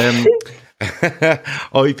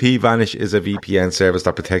 IP Vanish is a VPN service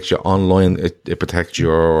that protects you online. It protects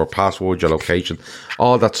your password, your location,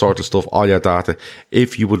 all that sort of stuff, all your data.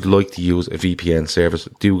 If you would like to use a VPN service,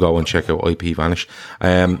 do go and check out IP Vanish.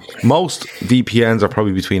 Most VPNs are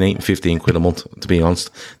probably between 8 and 15 quid a month, to be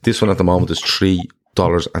honest. This one at the moment is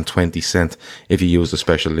 $2.20 if you use the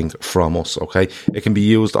special link from us, okay? It can be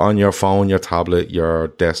used on your phone, your tablet, your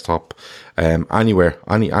desktop, anywhere,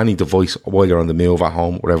 any device while you're on the move, at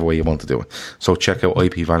home, whatever way you want to do it. So check out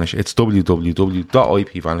IPVanish. It's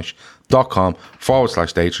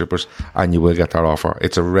www.ipvanish.com/daytrippers, and you will get that offer.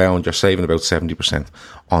 It's around, you're saving about 70%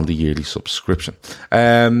 on the yearly subscription.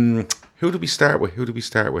 Who do we start with? We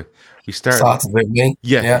started with me.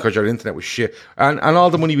 Yeah, because your internet was shit. And all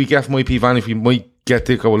the money we get from IPVanish, we might get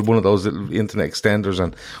Dicko with one of those little internet extenders,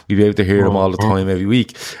 and we'll be able to hear them all the time every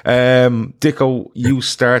week. Dicko, you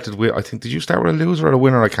started with, I think, did you start with a loser or a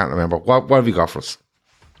winner? I can't remember. What have you got for us?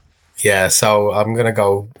 Yeah, so I'm going to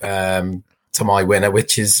go to my winner,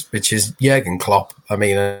 which is Jurgen Klopp. I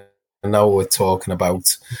mean, I know we're talking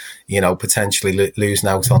about, potentially losing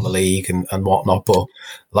out on the league and whatnot, but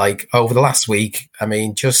like over the last week, I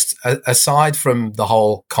mean, just aside from the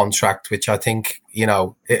whole contract, which I think,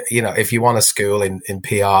 if you want a school in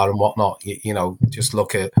PR and whatnot, just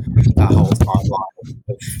look at that whole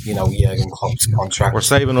timeline of, Jurgen Klopp's contract. We're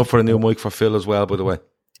saving up for a new mic for Phil as well, by the way.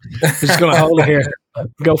 I'm just going to hold it here.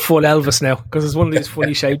 Go full Elvis now, because it's one of these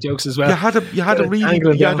funny shape jokes as well. You had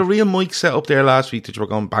a real mic set up there last week that you were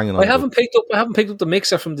going banging on. I haven't picked up the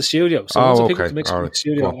mixer from the studio. So once I pick up the mixer from the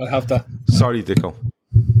studio, I'll have that. Sorry, Dicko.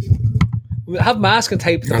 We have masking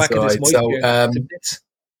tape at the back of this mic.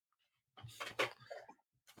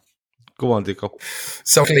 Go on, Dicko.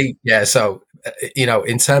 So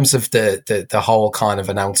in terms of the whole kind of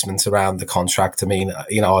announcement around the contract, I mean,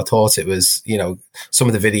 I thought it was, some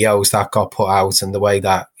of the videos that got put out and the way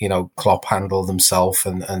that, Klopp handled himself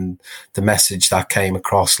and the message that came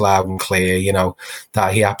across loud and clear,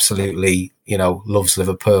 that he absolutely, loves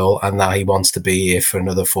Liverpool and that he wants to be here for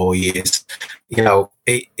another 4 years. That's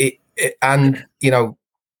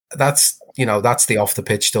the off the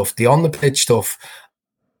pitch stuff. The on the pitch stuff,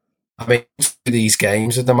 I mean, these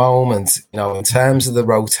games at the moment, in terms of the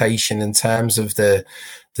rotation, in terms of the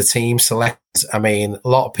team selections, I mean, a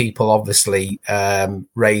lot of people obviously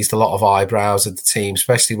raised a lot of eyebrows at the team,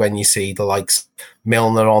 especially when you see the likes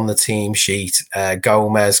Milner on the team sheet,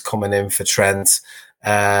 Gomez coming in for Trent,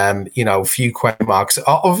 a few question marks.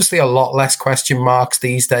 Obviously, a lot less question marks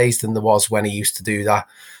these days than there was when he used to do that,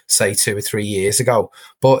 say, 2 or 3 years ago.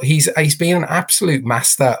 But he's been an absolute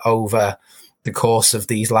master over the course of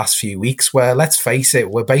these last few weeks, where, let's face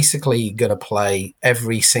it, we're basically going to play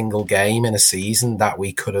every single game in a season that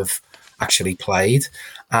we could have actually played.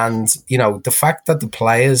 And, the fact that the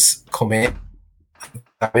players come in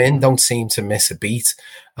don't seem to miss a beat.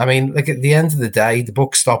 I mean, like, at the end of the day, the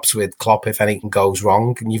buck stops with Klopp if anything goes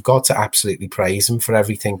wrong, and you've got to absolutely praise him for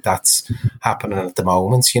everything that's happening at the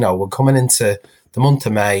moment. We're coming into the month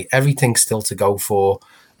of May, everything's still to go for,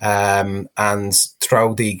 and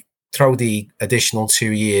throw the additional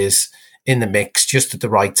 2 years in the mix just at the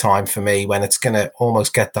right time for me, when it's going to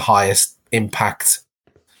almost get the highest impact,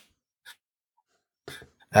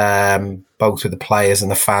 both with the players and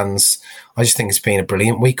the fans. I just think it's been a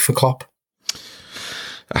brilliant week for Klopp.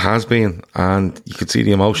 It has been, and you could see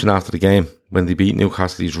the emotion after the game when they beat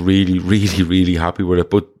Newcastle. He's really, really, really happy with it.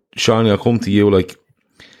 But Sean, I'll come to you. Like,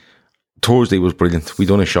 Thursday was brilliant. We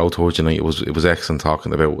done a show Thursday night. It was excellent,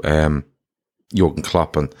 talking about Jurgen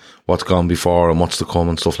Klopp and what's gone before and what's to come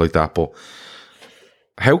and stuff like that. But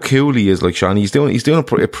how cool he is, like, Sean, he's doing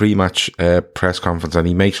a pre-match press conference, and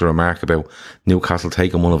he makes a remark about Newcastle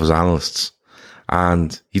taking one of his analysts,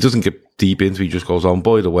 and he doesn't get deep into it. He just goes on,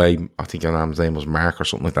 by the way, I think his name was Mark or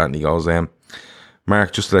something like that, and he goes,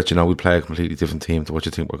 Mark, just to let you know, we play a completely different team to what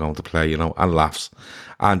you think we're going to play, and laughs.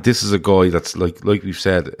 And this is a guy that's like we've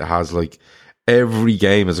said, has like every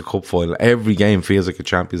game is a cup final. Every game feels like a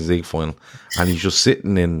Champions League final. And he's just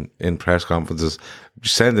sitting in press conferences,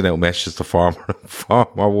 sending out messages to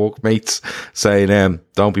former workmates saying,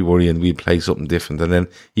 don't be worrying, we'll play something different. And then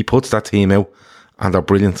he puts that team out, and they're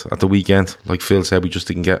brilliant at the weekend. Like Phil said, we just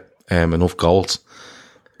didn't get enough goals.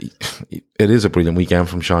 It is a brilliant weekend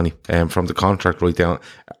from Shawnee, from the contract right down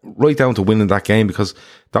to winning that game, because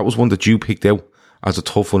that was one that you picked out as a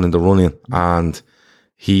tough one in the running, and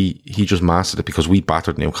he just mastered it because we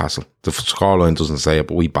battered Newcastle. The scoreline doesn't say it,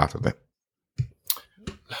 but we battered it.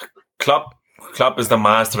 Klopp is the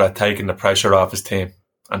master at taking the pressure off his team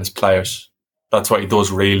and his players. That's what he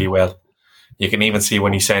does really well. You can even see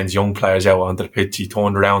when he sends young players out onto the pitch, he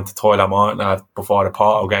turned around to Tyler Martin before the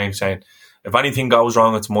Porto game saying, if anything goes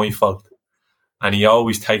wrong, it's my fault. And he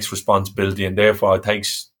always takes responsibility, and therefore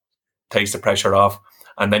takes the pressure off.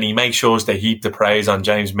 And then he makes sure to heap the praise on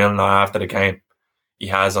James Milner after the game he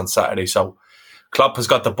has on Saturday. So Klopp has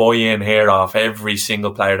got the buy-in here off every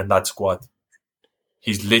single player in that squad.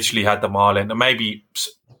 He's literally had them all in. And maybe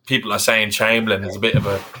people are saying Chamberlain is a bit of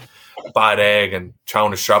a bad egg and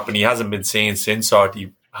throwing a strap, and he hasn't been seen since, or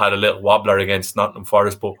he had a little wobbler against Nottingham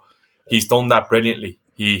Forest, but he's done that brilliantly.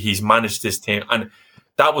 He's managed this team, and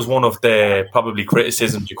that was one of the probably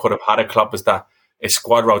criticisms you could have had at Klopp, is that his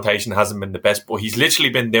squad rotation hasn't been the best, but he's literally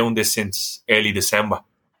been doing this since early December,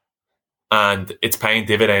 and it's paying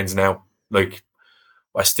dividends now. Like,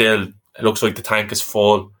 it looks like the tank is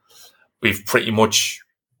full. We've pretty much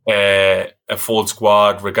a full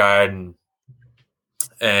squad regarding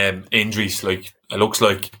injuries. Like, it looks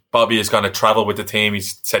like Bobby is going to travel with the team.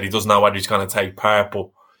 He's said he doesn't know whether he's going to take part, but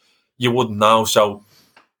you wouldn't know. So,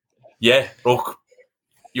 yeah, look,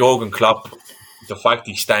 Jurgen Klopp, the fact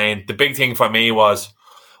he's staying. The big thing for me was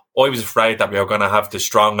I was afraid that we were going to have the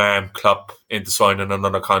strong arm Klopp into signing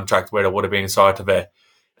another contract, where it would have been sort of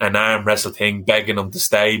an arm wrestle thing, begging him to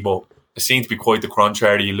stay. But it seemed to be quite the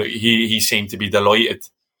contrary. He seemed to be delighted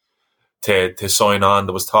to sign on.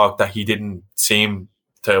 There was talk that he didn't seem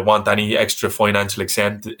to want any extra financial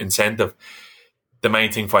incentive. The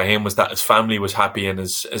main thing for him was that his family was happy and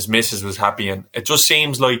his missus was happy. And it just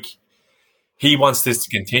seems like he wants this to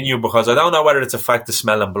continue, because I don't know whether it's a fact of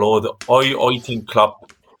smell and blood. I think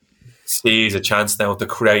Klopp sees a chance now to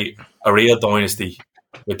create a real dynasty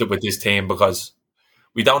with this team, because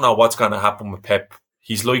we don't know what's going to happen with Pep.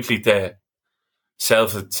 He's likely to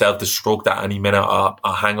self-destruct at any minute or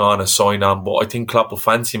hang on and sign on. But I think Klopp will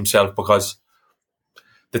fancy himself, because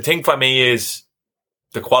the thing for me is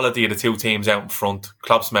the quality of the two teams out in front.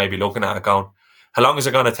 Klopp's maybe looking at it going, how long is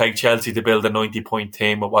it going to take Chelsea to build a 90-point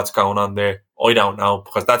team with what's going on there? I don't know,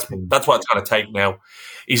 because that's what it's going to take now.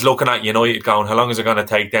 He's looking at United going, how long is it going to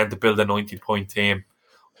take them to build a 90-point team?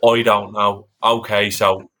 I don't know. Okay,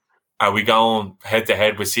 so are we going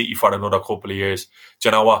head-to-head with City for another couple of years? Do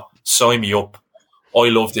you know what? Sign me up. I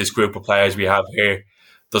love this group of players we have here.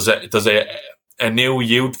 There's a new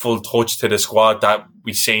youthful touch to the squad that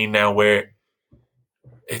we've seen now, where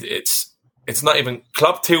it's not even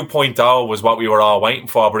Klopp 2.0 was what we were all waiting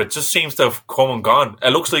for, but it just seems to have come and gone. It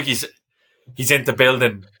looks like he's into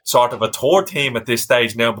building sort of a tour team at this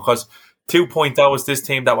stage now, because 2.0 is this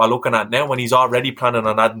team that we're looking at now, when he's already planning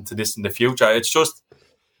on adding to this in the future.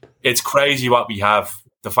 It's crazy what we have.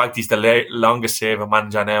 The fact he's the longest saving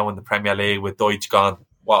manager now in the Premier League with Deutsch gone.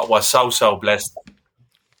 We're so blessed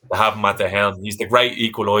to have him at the helm. He's the great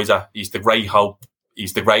equaliser. He's the great hope.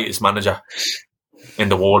 He's the greatest manager in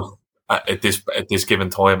the world at this given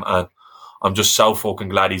time, and I'm just so fucking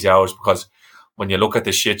glad he's ours, because when you look at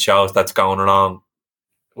the shit shows that's going on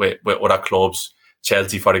with other clubs,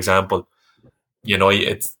 Chelsea for example, who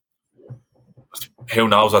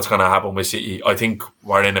knows what's going to happen with City. I think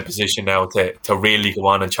we're in a position now to really go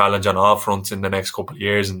on and challenge on all fronts in the next couple of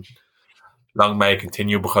years, and long may it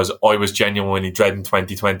continue, because I was genuinely dreading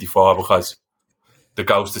 2024, because the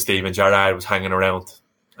ghost of Steven Gerrard was hanging around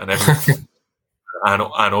and everything. and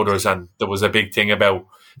others, and there was a big thing about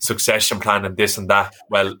succession plan and this and that.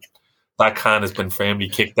 Well, that can has been firmly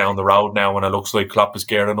kicked down the road now, and it looks like Klopp is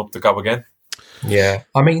gearing up to go again. Yeah,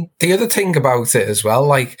 I mean, the other thing about it as well,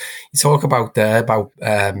 like you talk about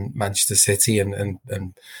Manchester City and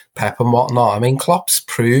Pep and whatnot. I mean, Klopp's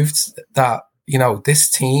proved that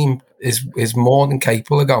this team is more than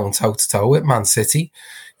capable of going toe to toe with Man City.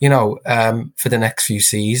 For the next few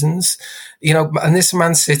seasons, and this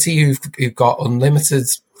Man City who've got unlimited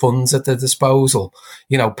funds at their disposal.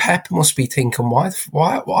 Pep must be thinking, why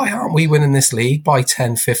aren't we winning this league by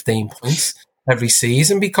 10, 15 points every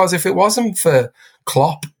season? Because if it wasn't for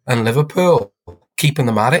Klopp and Liverpool keeping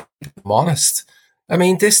them at it, I'm honest, I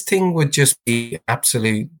mean, this thing would just be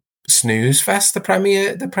absolute snooze fest. The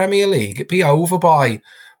Premier League, it'd be over by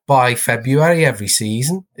February every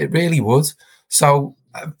season. It really would. So,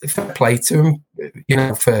 fair play to him,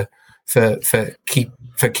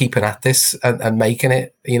 for keeping at this and making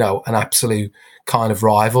it, an absolute kind of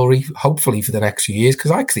rivalry, hopefully for the next few years,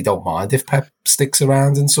 because I actually don't mind if Pep sticks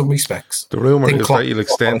around in some respects. The rumour is that you'll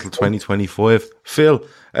extend till 2025. Phil,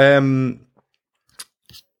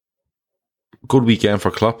 good weekend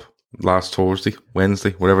for Klopp last Thursday,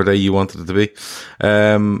 Wednesday, whatever day you wanted it to be.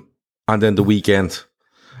 And then the weekend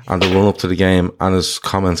and the run up to the game, and his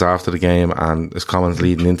comments after the game, and his comments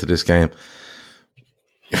leading into this game.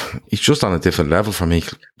 He's just on a different level for me,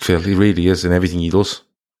 Phil. He really is in everything he does.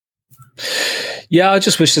 Yeah, I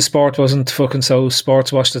just wish the sport wasn't fucking so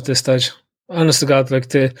sports washed at this stage. Honest to God,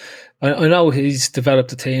 I know he's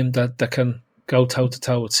developed a team that can go toe to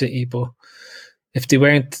toe with City, but if there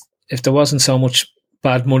wasn't so much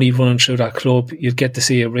bad money running through that club, you'd get to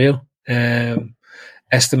see it real.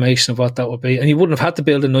 estimation of what that would be. And you wouldn't have had to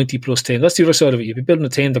build a 90-plus team. That's the other side of it. You'd be building a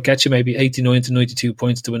team that gets you maybe 89 to 92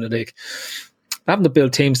 points to win the league. Having to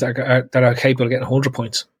build teams that are capable of getting 100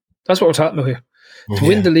 points. That's what we're talking about here. To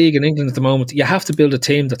win the league in England at the moment, you have to build a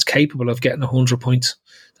team that's capable of getting 100 points.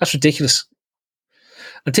 That's ridiculous.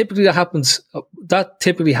 And typically that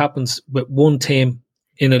typically happens with one team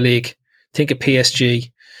in a league. Think of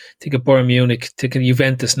PSG, think of Bayern Munich, think of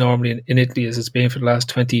Juventus normally in Italy as it's been for the last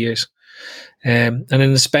 20 years. And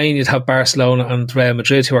in Spain, you'd have Barcelona and Real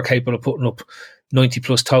Madrid who are capable of putting up 90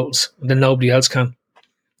 plus totals, and then nobody else can.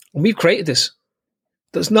 And we've created this.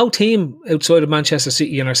 There's no team outside of Manchester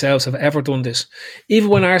City and ourselves have ever done this. Even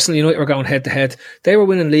when Arsenal United were going head to head, they were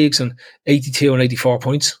winning leagues on 82 and 84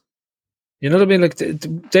 points. You know what I mean? Like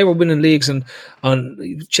they were winning leagues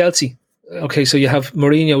on Chelsea. Okay, so you have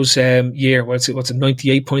Mourinho's year. What's it?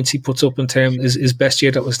 98 points he puts up in terms his best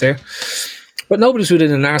year that was there. But nobody's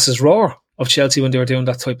within an arse's roar of Chelsea when they were doing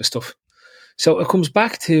that type of stuff. So it comes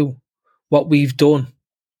back to what we've done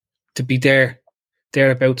to be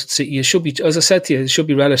thereabouts at City. It should be, as I said to you, it should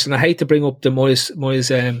be relished. And I hate to bring up the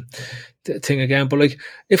Moyes thing again, but like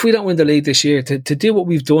if we don't win the league this year, to do what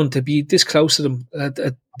we've done, to be this close to them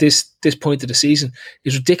at this point of the season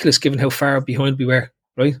is ridiculous given how far behind we were.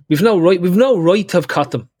 Right, we've no right to have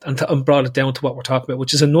caught them and brought it down to what we're talking about,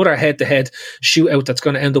 which is another head-to-head shootout that's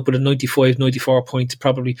going to end up with a 95, 94 points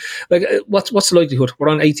probably. Like, what's the likelihood? We're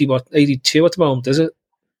on 82 at the moment, is it?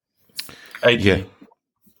 80. Yeah.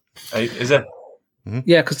 Is it? Mm-hmm.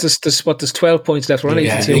 Yeah, because there's 12 points left. We're on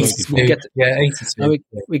 82. 82.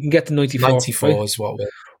 We can get to 94. 94 right? Is what we're...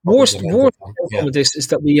 Worst outcome of this is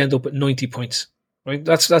that we end up at 90 points. Right,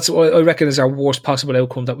 that's what I reckon is our worst possible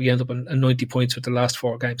outcome, that we end up at 90 points with the last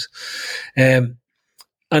 4 games. And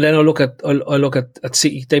then I look at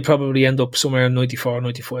City; they probably end up somewhere in 94 or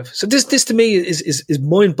 95. So this to me is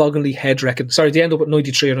mind-bogglingly head-wrecking. Sorry, they end up at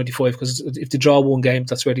 93 or 95 because if they draw one game,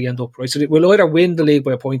 that's where they end up. Right, so we'll either win the league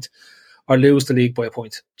by a point or lose the league by a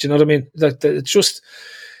point. Do you know what I mean? It's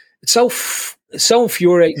so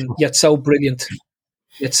infuriating yet so brilliant,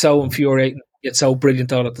 yet so infuriating. Yet so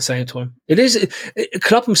brilliant all at the same time. It is.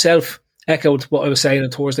 Klopp himself echoed what I was saying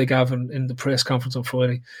on Thursday, Gavin, in the press conference on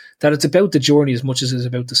Friday, that it's about the journey as much as it's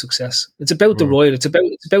about the success. It's about the ride. It's about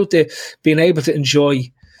the being able to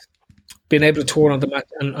enjoy, being able to turn on the mat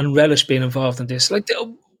and relish being involved in this. Like,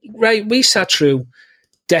 right, we sat through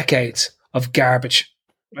decades of garbage,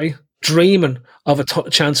 right? Dreaming of a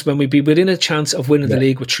chance when we'd be within a chance of winning the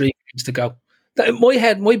league with 3 games to go. In my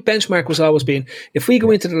head, my benchmark was always being, if we go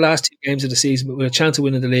into the last 2 games of the season with a chance of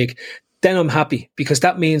winning the league, then I'm happy, because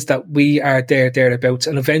that means that we are thereabouts,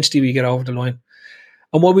 and eventually we get over the line.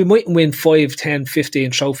 And while we mightn't win 5, 10,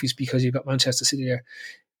 15 trophies because you've got Manchester City there,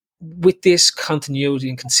 with this continuity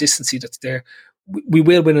and consistency that's there, we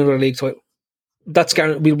will win another league title. That's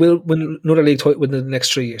guaranteed. We will win another league title within the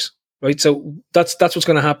next 3 years, right? So that's what's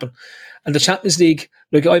going to happen. And the Champions League,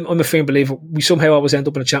 like I'm a firm believer, we somehow always end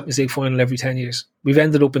up in a Champions League final every 10 years. We've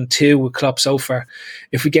ended up in 2 with Klopp so far.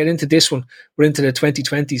 If we get into this one, we're into the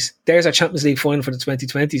 2020s. There's our Champions League final for the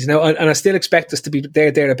 2020s. Now, and I still expect us to be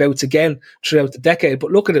thereabouts again throughout the decade.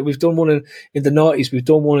 But look at it, we've done one in the 90s, we've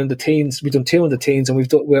done one in the teens, we've done 2 in the teens, and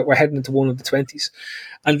we're heading into one in the 20s.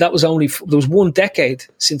 And that was there was 1 decade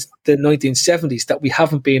since the 1970s that we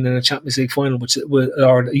haven't been in a Champions League final,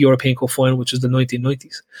 or a European Cup final, which was the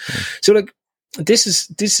 1990s. So, like, this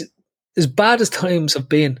is as bad as times have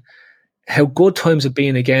been. How good times have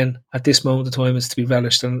been again at this moment of time is to be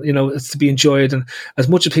relished, and it's to be enjoyed. And as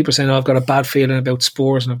much as people are saying, "Oh, I've got a bad feeling about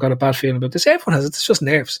Spurs and I've got a bad feeling about this," everyone has it. It's just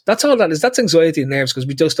nerves. That's all that is. That's anxiety and nerves, because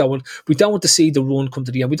we don't want to see the run come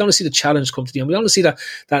to the end. We don't want to see the challenge come to the end. We don't want to see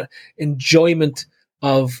that enjoyment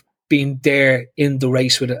of being there in the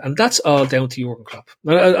race with it. And that's all down to Jurgen Klopp.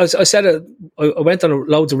 And I said it, I went on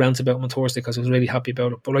loads of rants about him on Thursday because I was really happy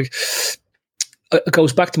about it. But like, it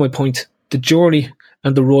goes back to my point. The journey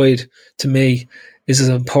and the ride, to me, is as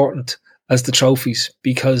important as the trophies,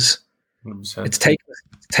 because 100%. It's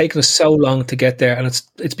taken us so long to get there, and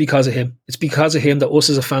it's because of him. It's because of him that us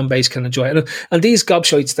as a fan base can enjoy it. And these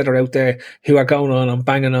gobshites that are out there who are going on and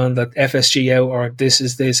banging on that FSG out, or this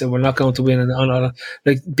is this, and we're not going to win, and on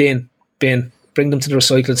like bin, bring them to the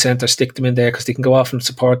recycling centre, stick them in there, because they can go off and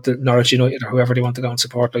support the Norwich United or whoever they want to go and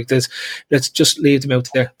support like this. Let's just leave them out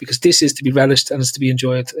there, because this is to be relished and it's to be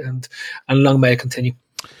enjoyed, and long may it continue.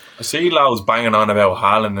 I see loads banging on about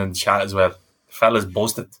Haaland in the chat as well. The fella's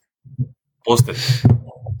busted.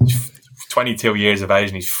 22 years of age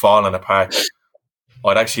and he's falling apart.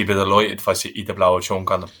 I'd actually be delighted if I see to blow a chunk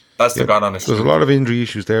on him. That's the God honest. There's a lot of injury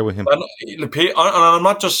issues there with him. And I'm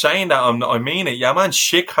not just saying that, I mean it. Yeah, man,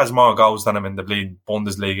 Schick has more goals than him in the bleeding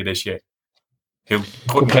Bundesliga this year. who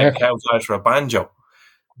couldn't get cows out for a banjo.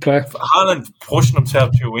 Player. Haaland pushing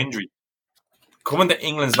himself through injury. Coming to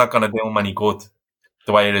England's not going to do him any good.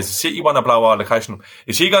 The way it is. City want to blow all the cash on him.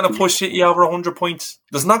 Is he going to push City over 100 points?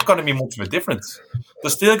 There's not going to be much of a difference.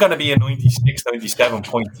 There's still going to be a 96, 97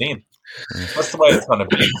 point team. That's the way it's going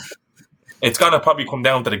to be. It's going to probably come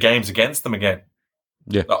down to the games against them again.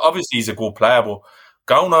 Yeah. Now, obviously, he's a good player, but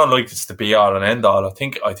going on like it's the be all and end all, I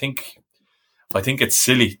think it's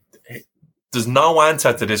silly. There's no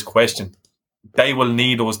answer to this question. They will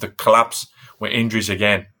need us to collapse with injuries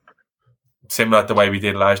again, similar to the way we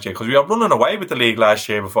did last year, because we were running away with the league last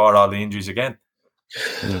year before all the injuries again.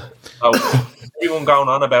 So everyone going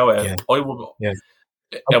on about it,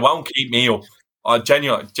 it won't keep me up. I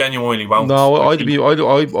genuinely won't. No, I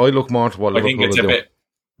look more to what Liverpool it's a bit.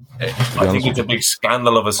 I think it's a big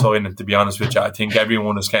scandal of a signing, to be honest with you. I think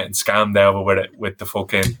everyone is getting scammed over with the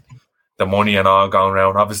fucking the money and all going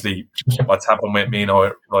around. Obviously, what's happened with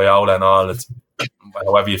Mino Raiola and all, it's,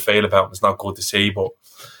 however you feel about it, it's not good to see, but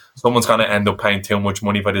someone's going to end up paying too much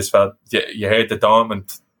money for this fella. You heard the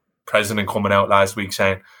Dortmund president coming out last week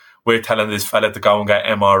saying, we're telling this fella to go and get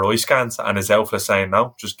MRI scans, and his outfit saying,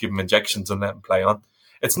 no, just give him injections and let him play on.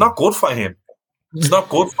 It's not good for him. It's not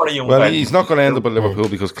good for a young player. He's not going to end up at Liverpool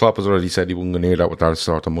because Klopp has already said he wouldn't go near that with that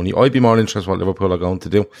sort of money. I'd be more interested in what Liverpool are going to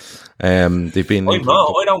do. They've been. I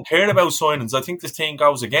don't care about signings. I think this team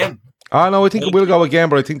goes again. No, I think it will go again,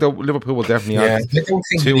 but I think that Liverpool will definitely add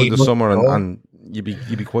 2 in the summer, and you'd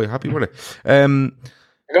be quite happy with it.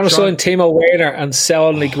 They're going to sign Timo Werner and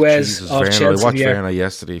sell Niguez off Chelsea. I watched Werner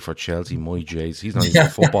yesterday for Chelsea. My Jays, he's not even a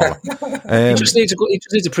footballer. He just needs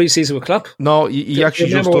a pre-season with Klopp. No, he actually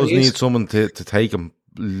just does need someone to take him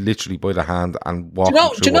literally by the hand and walk him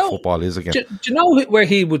through what football is again. Do you know where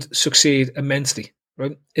he would succeed immensely?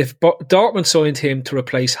 Right? If Dortmund signed him to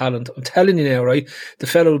replace Haaland, I'm telling you now, right, the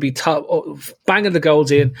fellow will be banging the goals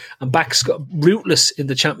in and back rootless in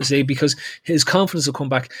the Champions League because his confidence will come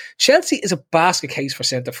back. Chelsea is a basket case for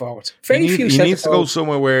centre forwards. He needs to go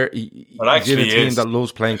somewhere where he's in a team that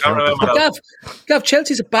loves playing counter. Gav,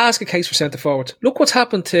 Chelsea's a basket case for centre forwards. Look what's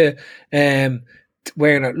happened to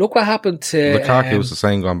Werner. Look what happened to Lukaku. Was the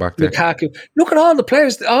same going back there. Lukaku. Look at all the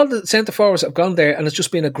players, all the centre forwards have gone there, and it's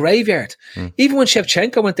just been a graveyard. Even when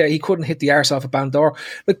Shevchenko went there, he couldn't hit the arse off a Bandor.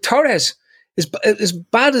 Like Torres, as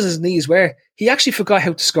bad as his knees were, he actually forgot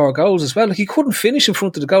how to score goals as well. Like he couldn't finish in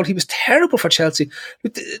front of the goal. He was terrible for Chelsea.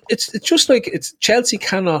 It's just like Chelsea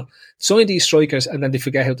cannot sign these strikers and then they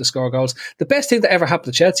forget how to score goals. The best thing that ever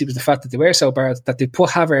happened to Chelsea was the fact that they were so bad that they put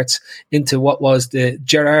Havertz into what was the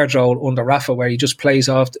Gerrard role under Rafa, where he just plays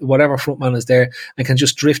off whatever front man is there and can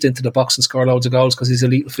just drift into the box and score loads of goals because he's a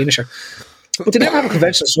lethal finisher. But they never have a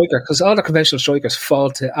conventional striker because all the conventional strikers fall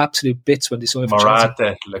to absolute bits when they sign for Chelsea.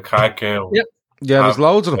 Morata, Lukaku. Yep. Yeah, there's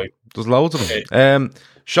loads of them.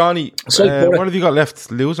 Shawnee, what have you got left?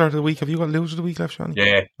 Loser of the week? Have you got loser of the week left, Shawnee?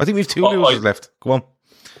 Yeah. I think we have 2 losers left. Go on.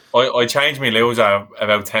 I changed my loser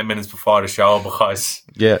about 10 minutes before the show because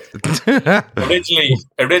originally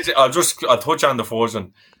I'll touch on the first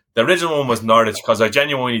one. The original one was Norwich because I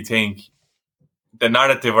genuinely think the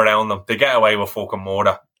narrative around them, they get away with fucking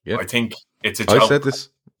murder. Yep. I think it's a joke. I said this.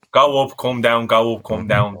 Go up, come down, go up, come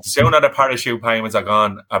down. The sooner the parachute payments are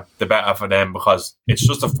gone, the better for them because it's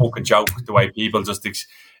just a fucking joke the way people just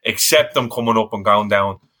accept them coming up and going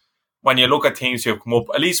down. When you look at teams who come up,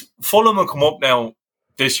 at least Fulham will come up now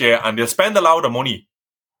this year and they'll spend a lot of money.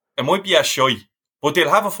 It might be a shy, but they'll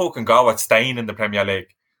have a fucking go at staying in the Premier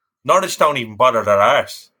League. Norwich don't even bother their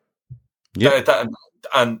arse. Yeah.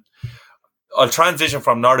 And I'll transition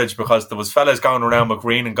from Norwich because there was fellas going around with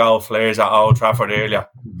green and gold flares at Old Trafford earlier.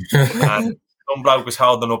 And some bloke was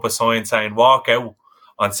holding up a sign saying walk out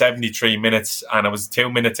on 73 minutes and it was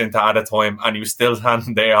 2 minutes into added time and he was still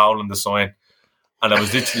standing there holding the sign. And it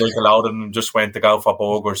was literally like a load of them just went to go for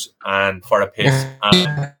burgers and for a piss.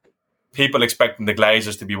 And people expecting the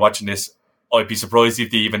Glazers to be watching this, I'd be surprised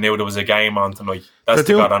if they even knew there was a game on tonight.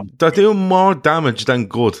 They're doing more damage than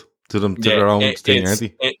good to them, to their own thing, aren't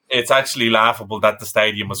they? It's actually laughable that the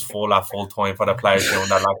stadium was full at full time for the players doing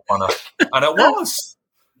their lap corner. And it was.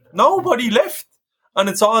 Nobody left. And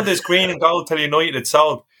it's all this green and gold till United it's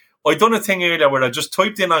sold. I done a thing earlier where I just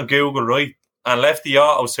typed in on Google, right, and left the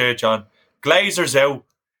auto search on Glazers out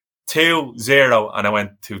 2-0, and I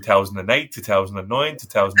went 2008, 2009,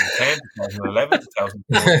 2010, 2011,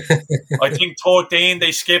 2012. I think 13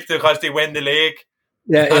 they skipped it because they win the league.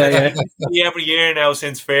 Yeah. Every year now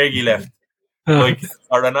since Fergie left,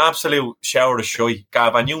 are an absolute shower of shite.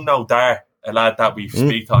 Gav, and you know Dar, a lad that we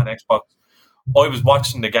speak to on Xbox. I was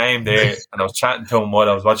watching the game there, and I was chatting to him while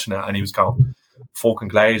I was watching it, and he was going, "Fucking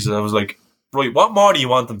Glazers." I was like, "Right, what more do you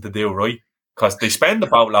want them to do, right? because they spend a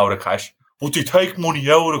boatload of cash, but they take money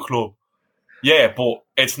out of the club. Yeah, but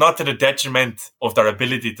it's not to the detriment of their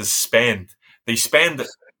ability to spend. They spend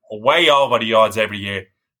way over the odds every year.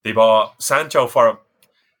 They bought Sancho for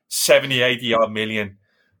 70, 80 odd million.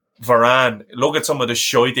 Varane, look at some of the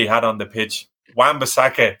shite they had on the pitch.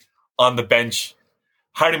 Wan-Bissaka on the bench.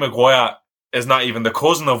 Harry Maguire is not even the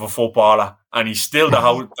cousin of a footballer, and he's still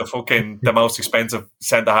the most expensive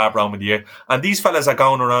centre-half round of the year. And these fellas are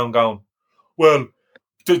going around going, well,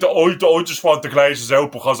 I just want the Glazers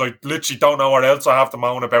out because I literally don't know what else I have to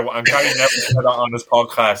moan about. And Gary never said that on his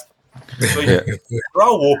podcast.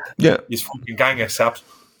 Grow up, you fucking gang of saps.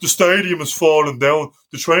 The stadium has fallen down.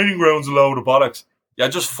 The training ground's a load of bollocks. You're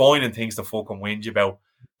just finding things to fucking whinge about.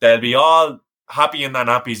 They'll be all happy and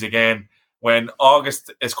nappies again when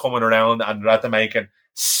August is coming around and they're making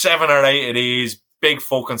 7 or 8 of these big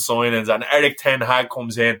fucking signings, and Eric Ten Hag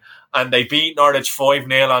comes in and they beat Norwich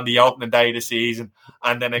 5-0 on the opening day of the season,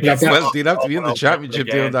 and then again, well, you'd have to be in the championship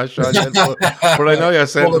doing that, Sean. But I know your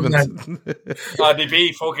sentiments. They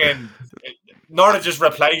beat fucking Norwich's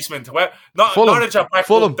replacement. Well, Norwich are back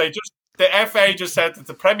up. The FA just said that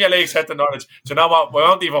the Premier League said to Norwich, do you know what? We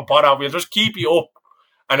won't even bother. We'll just keep you up,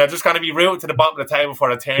 and they're just going to be rooted to the bottom of the table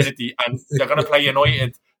for eternity, and they're going to play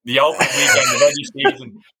United the opening weekend of every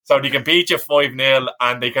season, so they can beat you 5-0,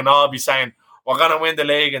 and they can all be saying, we're going to win the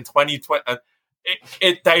league in 2020.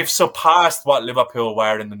 They've surpassed what Liverpool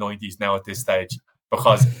were in the 90s now at this stage,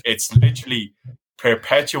 because it's literally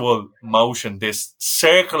perpetual motion, this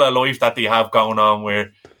circle of life that they have going on,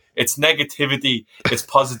 where it's negativity, it's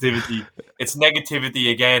positivity, it's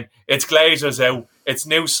negativity again, it's Glazers out, it's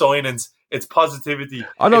new signings, it's positivity.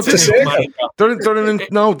 I know the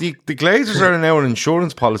Glazers are now an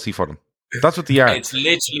insurance policy for them. That's what they are. It's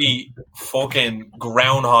literally fucking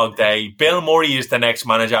Groundhog Day. Bill Murray is the next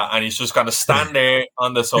manager, and he's just going to stand there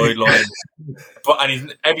on the sideline.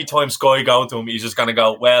 Every time Sky go to him, he's just going to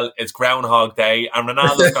go, well, it's Groundhog Day, and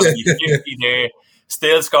Ronaldo's going to be 50 there,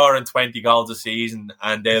 still scoring 20 goals a season,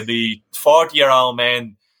 and there'll be 40-year-old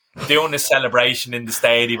men doing the celebration in the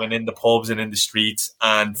stadium and in the pubs and in the streets,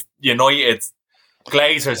 and United,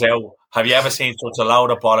 Glazers out. Have you ever seen such a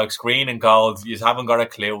load of bollocks, green and gold? You haven't got a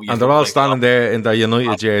clue. And they're all standing there in their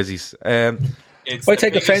United jerseys. I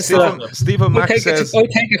take offence to that. Stephen Mack says, I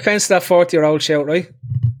take offence to that 40-year-old shout, right?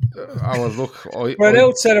 We're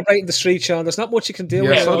out celebrating the street, Sean. There's not much you can do.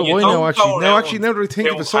 Yeah, so do I now, actually. Now that I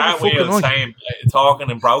think of it, so fucking annoying. Talking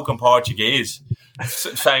in broken Portuguese.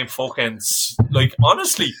 Saying fucking, like,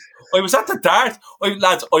 honestly, I was at the dart.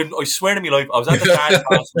 Lads, I swear to me life, I was at the dart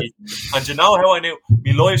last week, and you know how I knew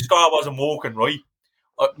my live score wasn't working, right?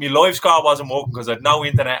 My live score wasn't working because I had no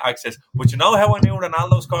internet access. But you know how I knew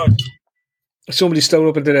Ronaldo scored? Somebody stole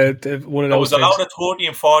up into one of those. There was a lot of 30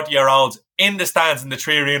 and 40-year-olds in the stands in the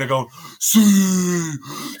Tree Arena going, see.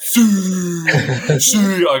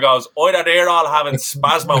 I goes, either they're all having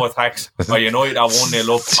spasmo attacks, or United are 1-0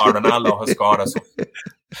 up, or Ronaldo has scored or something.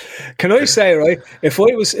 Can I say, right? If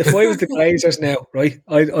I was the Glazers now, right?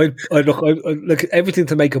 I look at everything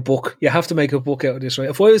to make a book. You have to make a book out of this, right?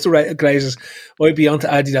 If I was the Glazers, I'd be onto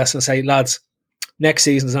Adidas and say, lads, next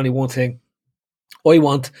season there's only one thing. I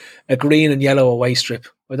want a green and yellow away strip.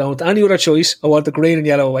 I don't want any other choice. I want the green and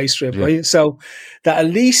yellow away strip, right? So that at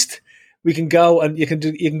least we can go and you can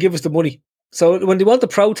give us the money. So when they want to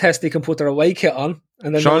protest, they can put their away kit on.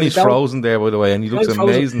 And then Sean, he's frozen there, by the way, and he looks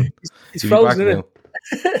amazing. He's frozen, isn't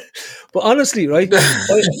it? But honestly, right,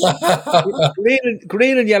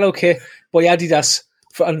 green and yellow kit by Adidas,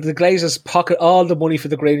 and the Glazers pocket all the money for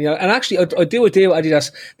the green and yellow. And actually, I do a deal with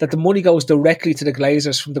Adidas that the money goes directly to the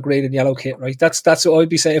Glazers from the green and yellow kit, right? That's what I'd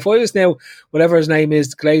be saying. If I was now, whatever his name is,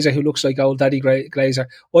 the Glazer who looks like old Daddy Glazer,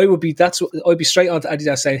 I'd be straight on to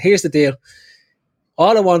Adidas saying, here's the deal.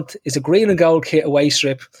 All I want is a green and gold kit away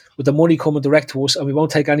strip with the money coming direct to us, and we won't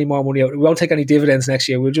take any more money out. We won't take any dividends next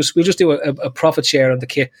year. We'll just do a profit share on the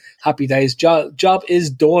kit. Happy days. Job is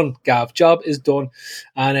done, Gav. Job is done.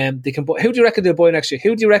 And they can buy. Who do you reckon they'll buy next year?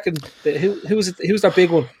 Who do you reckon? Who's their big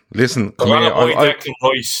one? Listen, I'm going to buy Declan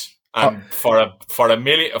Rice for a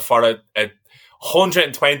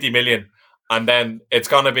 120 million. And then it's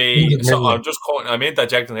going to be. So I'm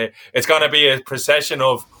interjecting here. It's going to be a procession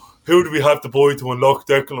of. Who do we have to buy to unlock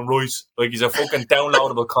Declan Rice? Like he's a fucking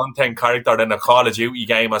downloadable content character in a Call of Duty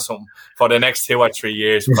game or something for the next 2 or 3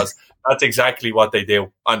 years, because That's exactly what they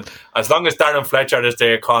do. And as long as Darren Fletcher is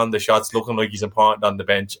there calling the shots, looking like he's important on the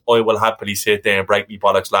bench, I will happily sit there and break me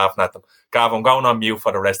bollocks laughing at them. Gav, I'm going on mute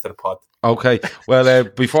for the rest of the pod. Okay. Well,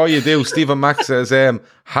 before you do, Stephen Mack says,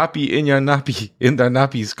 happy in their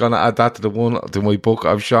nappies. Gonna add that to my book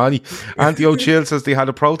of Shawnee. Anthony O'Chill says they had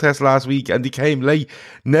a protest last week and they came late.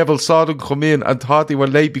 Neville saw them come in and thought they were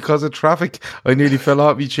late because of traffic. I nearly fell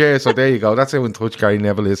off my chair. So there you go. That's how in touch Gary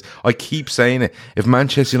Neville is. I keep saying it. If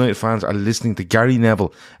Manchester United fans are listening to Gary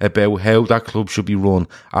Neville about how that club should be run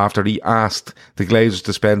after he asked the Glazers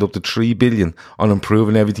to spend up to $3 billion on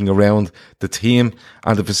improving everything around the team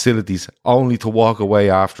and the facilities, only to walk away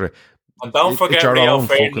after it. And don't forget Rio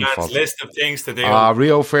Ferdinand's list of things to do.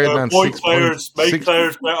 Rio Ferdinand, make players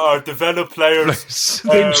better, develop players,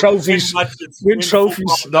 win trophies, win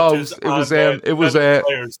trophies. No, it was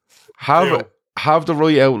have the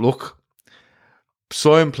right outlook,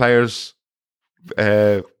 sign players,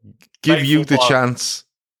 give you the chance,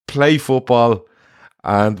 play football,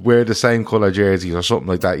 and wear the same colour jerseys or something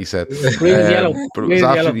like that. He said, green and yellow. But it was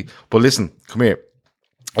absolutely. But listen, come here.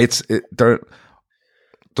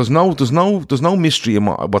 There's no mystery in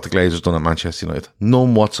what the Glazers done at Manchester United.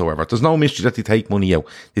 None whatsoever. There's no mystery that they take money out.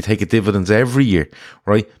 They take a dividends every year,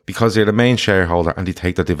 right? Because they're the main shareholder and they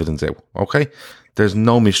take their dividends out. Okay? There's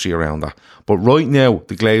no mystery around that. But right now,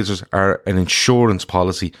 the Glazers are an insurance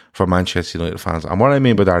policy for Manchester United fans. And what I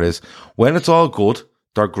mean by that is, when it's all good,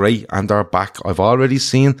 they're great and they're back. I've already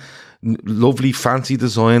seen lovely fancy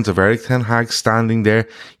designs of Erik ten Hag standing there,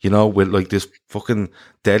 with like this fucking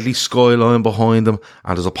deadly skyline behind them,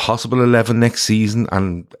 and there's a possible 11 next season,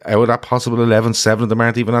 and out of that possible 11, 7 of them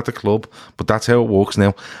aren't even at the club, but that's how it works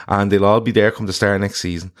now, and they'll all be there come the start of next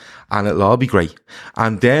season, and it'll all be great.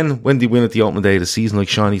 And then when they win at the opening day of the season, like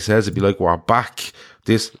Shawnee says, it'd be like, we're back.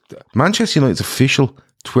 This Manchester United's official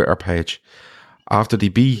Twitter page, after they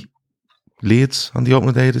beat Leeds on the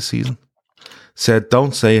opening day of the season, said,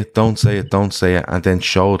 don't say it, and then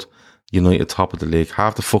showed United top of the league.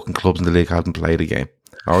 Half the fucking clubs in the league hadn't played a game.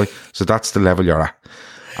 Alright? So that's the level you're at.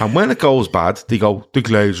 And when it goes bad, they go, the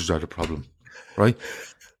Glazers are the problem. Right?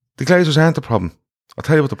 The Glazers aren't the problem. I'll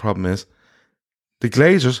tell you what the problem is. The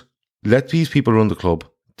Glazers let these people run the club.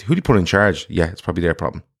 Who do you put in charge? Yeah, it's probably their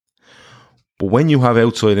problem. But when you have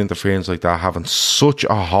outside interference like that, having such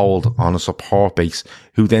a hold on a support base,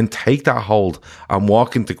 who then take that hold and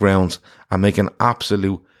walk into grounds and make an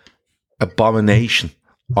absolute abomination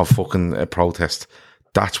of fucking a protest,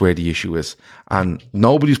 that's where the issue is. And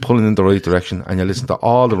nobody's pulling in the right direction, and you listen to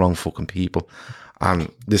all the wrong fucking people.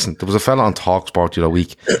 And listen, there was a fella on TalkSport the other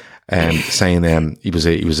week saying he was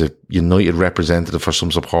a United representative for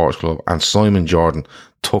some supporters club, and Simon Jordan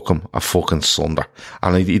took him a fucking sunder.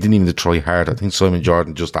 And he didn't even try hard. I think Simon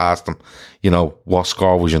Jordan just asked him, what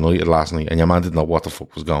score was United last night? And your man didn't know what the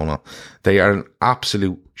fuck was going on. They are an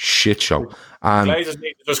absolute shit show. And Glazers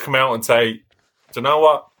need to just come out and say, do you know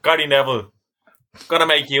what? Gary Neville, gonna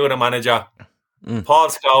make you the manager. Paul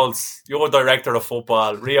Scholes, you're director of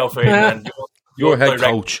football. Rio Ferdinand, you're head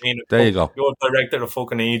coach. There you go. You're director of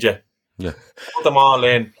fucking Egypt. Yeah. Put them all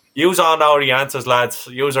in. Yous all know the answers, lads.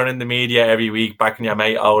 Yous are in the media every week backing your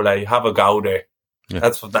mate Ole. Have a go there. Yeah.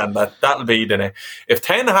 That's what that'll be the. If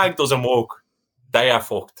Ten Hag doesn't work, they are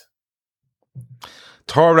fucked.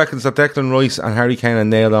 Thor reckons that Declan Rice and Harry Kane are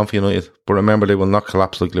nailed on for United, but remember, they will not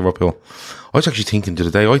collapse like Liverpool. I was actually thinking the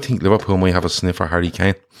other day, I think Liverpool might have a sniff for Harry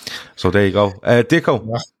Kane. So there you go.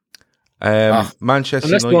 Dicko. Manchester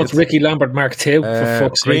United. Let's go with Ricky Lambert Mark II, for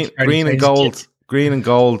fuck's sake. Green and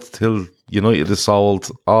gold till United is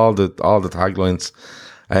sold. All the taglines.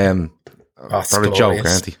 They're a joke,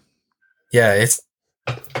 aren't they? Yeah, it's...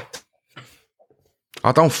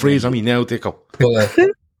 Oh, don't freeze on me now, Dicko.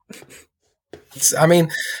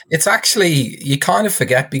 It's actually, you kind of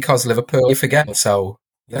forget because Liverpool, you forget. So,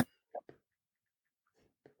 yeah.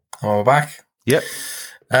 Oh, we're back. Yep.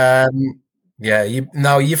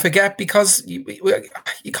 You forget because you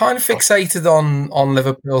kind of fixated on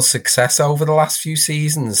Liverpool's success over the last few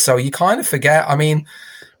seasons. So you kind of forget. I mean,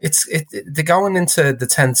 they're going into the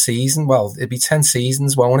 10th season. Well, it'd be 10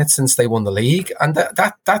 seasons, won't it, since they won the league? And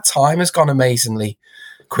that time has gone amazingly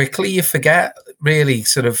quickly. You forget really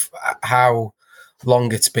sort of how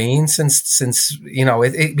long it's been since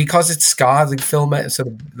because it's scarred. The film sort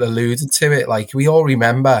of alluded to it. Like, we all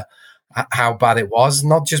remember how bad it was,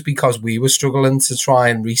 not just because we were struggling to try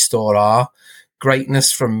and restore our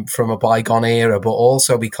greatness from a bygone era, but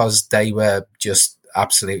also because they were just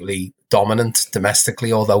absolutely dominant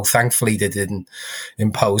domestically, although thankfully they didn't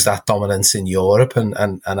impose that dominance in Europe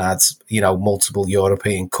and had multiple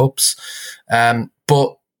European cups.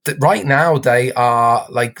 But right now they are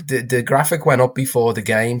like the graphic went up before the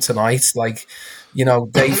game tonight. Like, you know,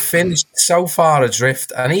 they finished so far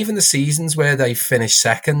adrift, and even the seasons where they finished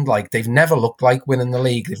second, like they've never looked like winning the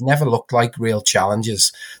league. They've never looked like real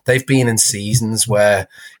challengers. They've been in seasons where,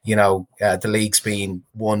 you know, the league's been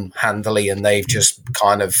won handily, and they've just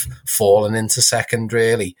kind of fallen into second.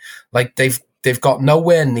 Really, like they've got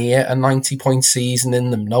nowhere near a 90-point season in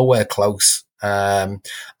them, nowhere close. And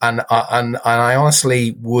I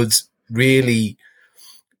honestly would really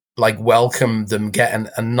like welcome them getting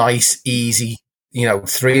a nice, easy, you know,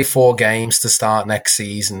 3 or 4 games to start next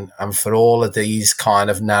season, and for all of these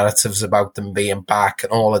kind of narratives about them being back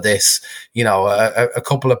and all of this, you know, a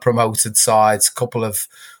couple of promoted sides, a couple of,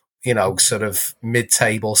 you know, sort of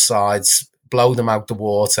mid-table sides, blow them out the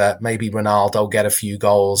water, maybe Ronaldo get a few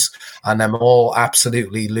goals, and them all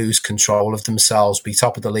absolutely lose control of themselves, be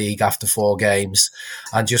top of the league after 4 games,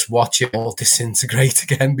 and just watch it all disintegrate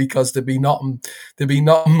again, because there'd be nothing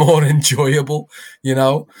more enjoyable, you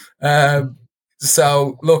know.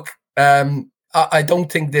 So look, I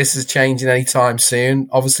don't think this is changing anytime soon.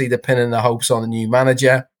 Obviously, they're pinning their hopes on a new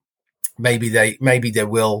manager. Maybe they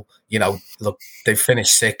will. You know, look, they've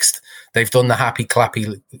finished 6th. They've done the happy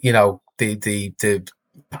clappy. You know, the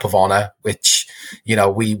lap of honour, which, you know,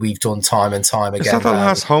 we've done time and time again. Is that the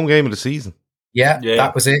last home game of the season? Yeah,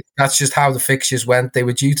 that was it. That's just how the fixtures went. They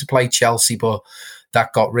were due to play Chelsea, but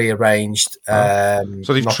that got rearranged. So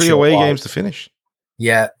they've 3 away games to finish.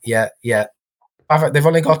 Yeah. They've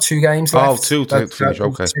only got 2 games left. Oh, 2 to finish.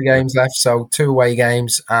 Okay, 2 games left, so 2 away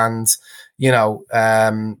games, and you know,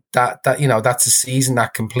 that you know, that's a season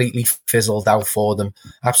that completely fizzled out for them.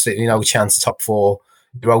 Absolutely no chance of top 4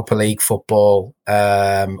 Europa League football,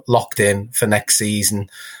 locked in for next season.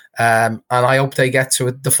 And I hope they get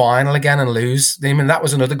to the final again and lose. I mean, that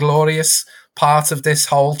was another glorious part of this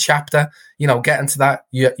whole chapter. You know, getting to that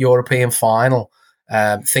European final,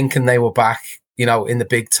 thinking they were back, you know, in the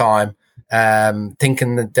big time.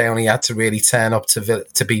 Thinking that they only had to really turn up to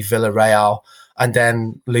beat Villarreal, and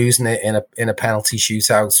then losing it in a penalty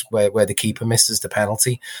shootout where the keeper misses the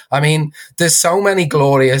penalty. I mean, there's so many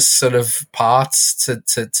glorious sort of parts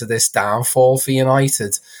to this downfall for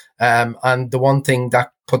United. And the one thing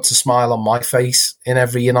that puts a smile on my face in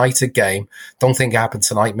every United game, don't think it happened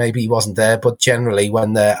tonight, maybe he wasn't there, but generally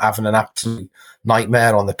when they're having an absolute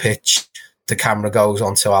nightmare on the pitch, the camera goes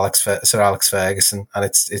on to Sir Alex Ferguson, and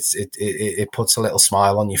it puts a little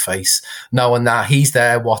smile on your face, knowing that he's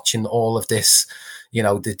there watching all of this, you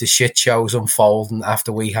know, the shit shows unfolding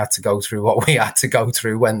after we had to go through what we had to go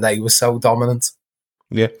through when they were so dominant.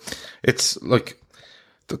 Yeah, it's like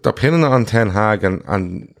they're pinning it on Ten Hag,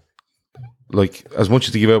 and like, as much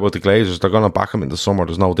as they give out about the Glazers, they're going to back him in the summer.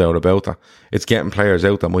 There's no doubt about that. It's getting players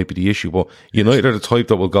out that might be the issue. But United are the type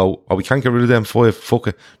that will go, oh, we can't get rid of them 5. Fuck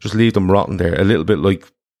it. Just leave them rotting there. A little bit like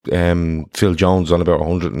Phil Jones on about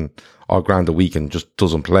 100 and odd grand a week and just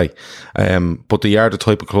doesn't play. But they are the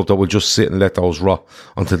type of club that will just sit and let those rot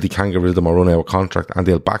until they can get rid of them or run out of contract. And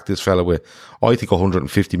they'll back this fella with, I think,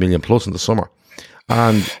 150 million plus in the summer.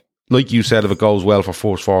 And like you said, if it goes well for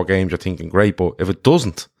first 4 games, you're thinking great. But if it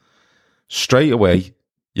doesn't, straight away,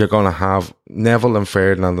 you're going to have Neville and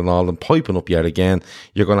Ferdinand and all them piping up yet again.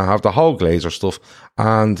 You're going to have the whole Glazer stuff,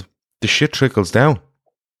 and the shit trickles down,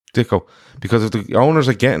 Dicko. Because if the owners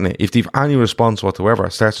are getting it, if they've any response whatsoever,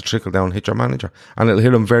 it starts to trickle down, hit your manager, and it'll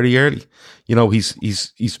hit him very early. You know, he's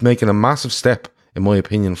making a massive step, in my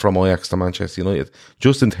opinion, from Ajax to Manchester United,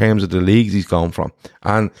 just in terms of the leagues he's gone from.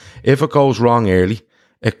 And if it goes wrong early,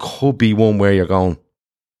 it could be one where you're going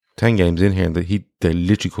 10 games in here, and they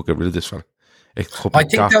literally could get rid of this fella. I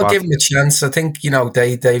think they'll give him a chance. I think, you know,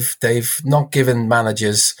 they've not given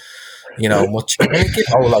managers, you know, much. They didn't give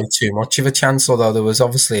Ole too much of a chance, although there was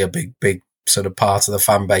obviously a big sort of part of the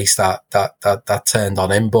fan base that turned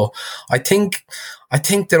on him. But I think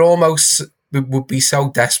they're almost would be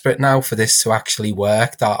so desperate now for this to actually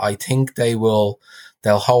work that I think they'll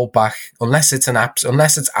hold back unless it's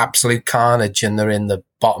absolute carnage and they're in the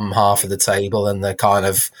bottom half of the table and they're kind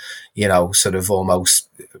of, you know, sort of almost,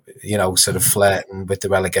 you know, sort of flirting with the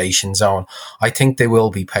relegation zone. I think they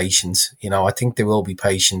will be patient. You know, I think they will be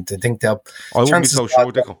patient. I think they'll. I wouldn't be so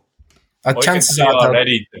sure, Dicko. Chances are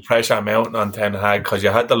already the pressure mounting on Ten Hag, because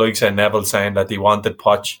you had the likes of Neville saying that they wanted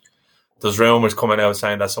Poch. There's rumours coming out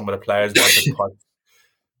saying that some of the players wanted Poch.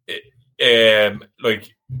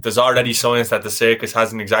 Like, there's already signs that the circus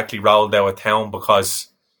hasn't exactly rolled out of town, because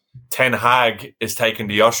Ten Hag is taking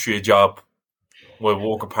the Austria job with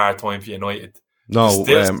working part-time for United. No,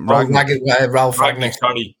 Ralph Rangnick.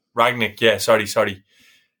 Sorry, Rangnick. Yeah, sorry.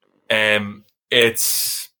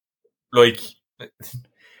 It's like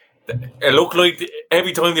it looked like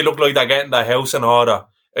every time they look like they're getting their house in order,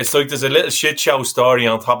 it's like there's a little shit show story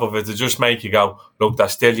on top of it to just make you go, look, they're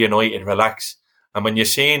still United, relax. And when you're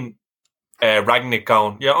seeing Rangnick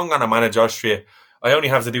going, yeah, I'm going to manage Austria, I only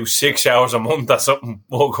have to do 6 hours a month or something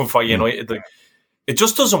working for United. Like, it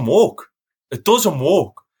just doesn't work. It doesn't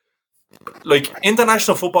work. Like,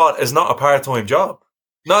 international football is not a part-time job.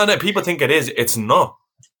 No, people think it is. It's not.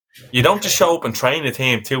 You don't just show up and train a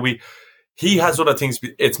team till he has other things.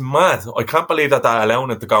 It's mad. I can't believe that they're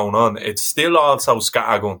allowing it to go on. It's still also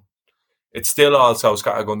scattergun.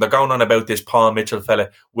 They're going on about this Paul Mitchell fella,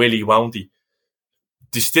 Willie Wonty.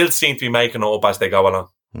 They still seem to be making it up as they go along.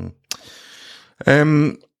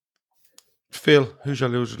 Phil, who's your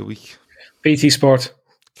loser of the week? BT Sport.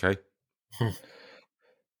 Okay.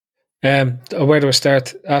 Where do I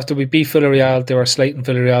start? After we beat Villarreal, they were slating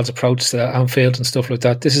Villarreal's approach to Anfield and stuff like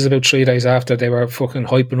that. This is about 3 days after they were fucking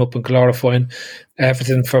hyping up and glorifying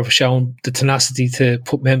everything for showing the tenacity to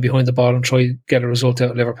put men behind the ball and try to get a result out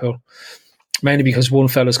of Liverpool. Mainly because one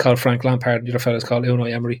fella's called Frank Lampard and the other fella's called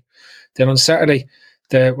Unai Emery. Then on Saturday,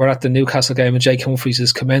 we're at the Newcastle game and Jake Humphries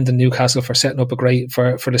is commending Newcastle for setting up a great,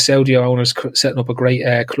 for the Saudi owners setting up a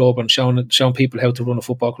great club and showing people how to run a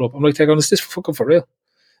football club. I'm like, they're going, is this fucking for real?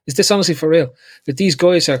 Is this honestly for real? That these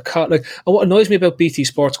guys are caught like. And what annoys me about BT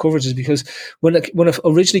Sports coverage is because when it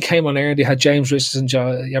originally came on air, they had James Richardson,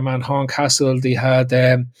 your man Horncastle, they had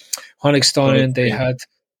Honigstein, they had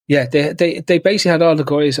they basically had all the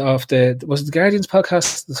guys off was it the Guardians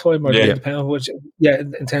podcast at the time or the Independent? Which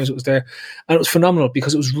in terms it was there, and it was phenomenal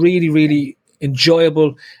because it was really really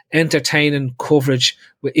enjoyable, entertaining coverage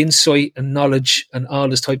with insight and knowledge and all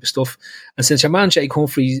this type of stuff. And since your man Jake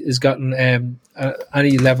Humphries has gotten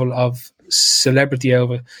any level of celebrity out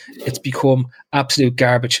of it, it's become absolute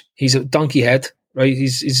garbage. He's a donkey head, right?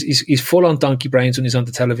 He's full on donkey brains when he's on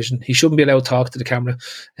the television. He shouldn't be allowed to talk to the camera.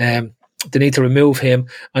 They need to remove him.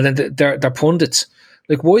 And then they're pundits.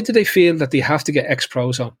 Like, why do they feel that they have to get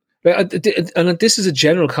ex-pros on? And this is a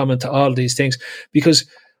general comment to all these things, because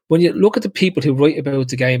when you look at the people who write about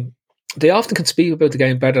the game, they often can speak about the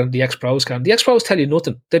game better than the ex-pros can. The ex-pros tell you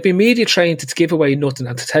nothing. They've been media trained to give away nothing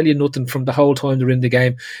and to tell you nothing from the whole time they're in the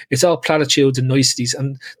game. It's all platitudes and niceties,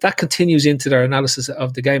 and that continues into their analysis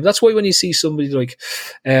of the game. That's why when you see somebody like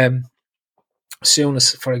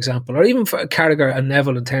Souness, for example, or even for Carragher and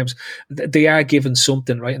Neville, in terms, they are given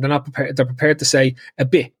something, right? And they're not prepared. They're prepared to say a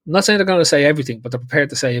bit. I'm not saying they're going to say everything, but they're prepared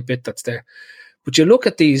to say a bit that's there. But you look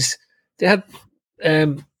at these, they had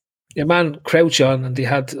your man Crouch on, and they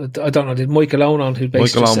had, I don't know, did Michael Owen on, who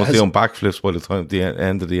basically Michael Owen was doing backflips by the time the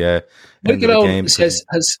end of the Michael Owen says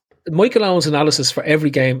Michael Owen's analysis for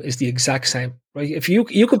every game is the exact same, right? If you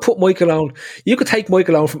could put Michael Owen, you could take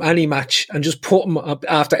Michael Owen from any match and just put him up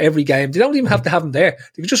after every game. They don't even have to have him there.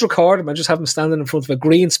 They could just record him and just have him standing in front of a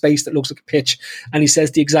green space that looks like a pitch, and he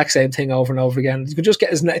says the exact same thing over and over again. You can just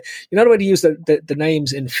get his name. You know the way to use the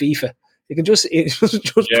names in FIFA. You can just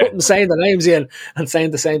put them saying the names in and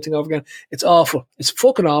saying the same thing over again. It's awful. It's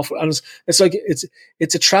fucking awful. And it's like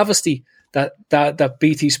it's a travesty that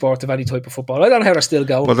BT Sport have any type of football. I don't know how they're still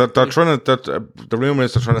going. Well, they're trying to. The rumour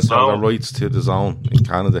is they're trying to sell their rights to the Zone in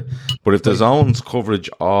Canada. But if the Zone's coverage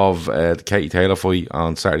of the Katie Taylor fight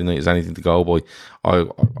on Saturday night is anything to go by,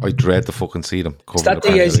 I dread to fucking see them covering the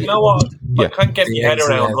Premier League. You know what? I can't get my head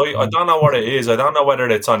around. I don't know what it is. I don't know whether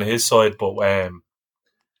it's on his side, but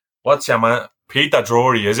what's your man? Peter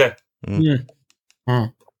Drury, is it?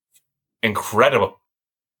 Incredible.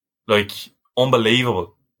 Like,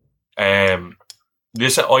 unbelievable.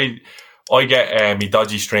 This I get me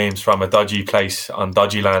dodgy streams from a dodgy place on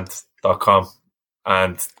dodgyland.com,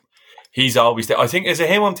 and he's always there. I think, is it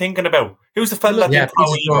him I'm thinking about? Who's the fella that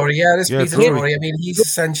Peter Drury? Yeah, this Peter Drury. I mean, he's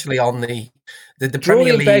essentially on the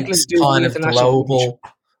Premier League's kind of global.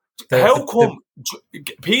 How come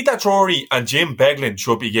Peter Drury and Jim Beglin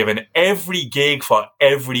should be given every gig for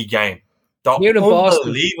every game? They're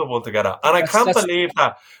unbelievable together. And I can't believe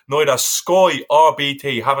that neither Sky or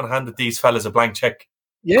BT haven't handed these fellas a blank check.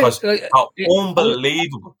 Yeah, because they're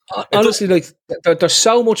unbelievable. Honestly, like they're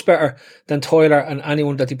so much better than Tyler and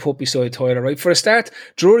anyone that they put beside Tyler, right? For a start,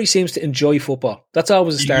 Drury seems to enjoy football. That's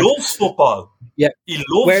always a start. He loves football. Yeah. He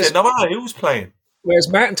loves it, no matter who's playing. Whereas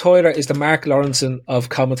Martin Tyler is the Mark Lawrenson of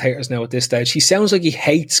commentators now at this stage. He sounds like he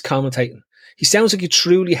hates commentating. He sounds like he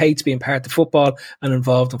truly hates being part of football and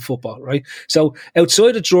involved in football, right? So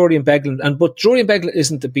outside of Drury and Beglin, but Drury and Beglin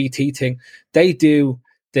isn't the BT thing. They do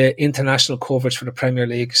the international coverage for the Premier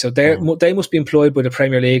League. So they must be employed by the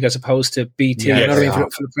Premier League as opposed to BT, for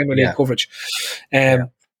the Premier League coverage. And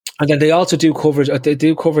then they also do coverage. They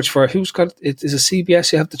do coverage for who's got it? Is a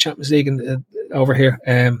CBS? You have the Champions League over here.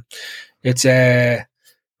 It's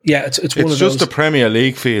Yeah, it's one of those. It's just the Premier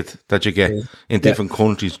League feed that you get in different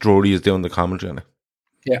countries. Drury is doing the commentary on it.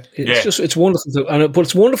 Yeah, it's wonderful, but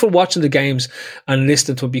it's wonderful watching the games and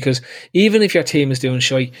listening to them, because even if your team is doing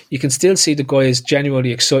shy, you can still see the guy is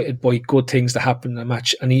genuinely excited by good things that happen in a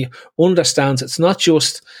match, and he understands it's not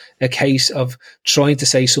just a case of trying to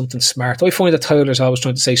say something smart. I find that Tyler's always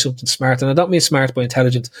trying to say something smart, and I don't mean smart by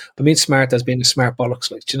intelligence, I mean smart as being a smart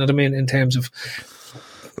bollocks, like, do you know what I mean? In terms of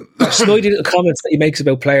snidey little comments that he makes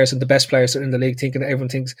about players and the best players that are in the league, thinking that everyone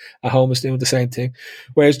thinks at home is doing the same thing.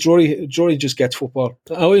 Whereas Drury just gets football.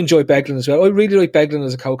 I enjoy Beglin as well. I really like Beglin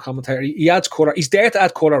as a co-commentator. He adds colour. He's there to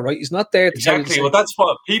add colour, right? He's not there to exactly. Well, that's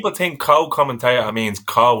what people think. Co-commentator means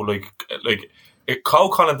co-commentator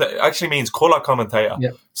actually means colour commentator.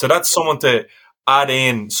 Yeah. So that's someone to add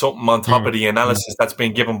in something on top of the analysis that's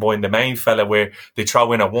been given by the main fella, where they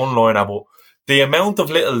throw in a one-liner. But the amount of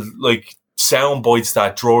little sound bites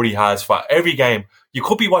that Drury has for every game. You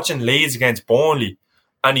could be watching Leeds against Burnley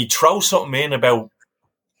and he throws something in about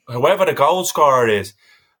whoever the goal scorer is,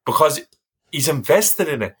 because he's invested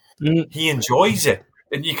in it. He enjoys it.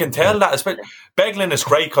 And you can tell that. Beglin is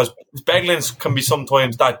great, because Beglin can be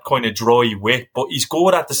sometimes that kind of dry wit, but he's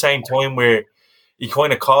good at the same time where he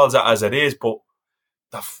kind of calls it as it is. But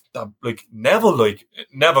Neville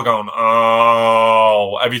going,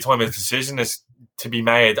 oh, every time his decision is to be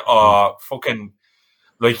made, or fucking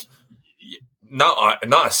not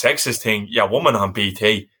a sexist thing. Yeah, woman on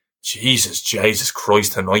BT, Jesus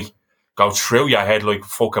Christ, tonight go through your head like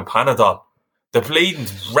fucking Panadol. The bleeding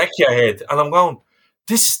wreck your head, and I'm going,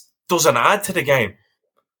 this doesn't add to the game.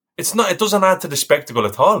 It's not. It doesn't add to the spectacle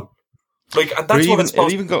at all. And that's what it's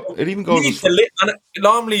supposed to. It even goes. And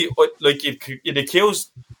normally, you'd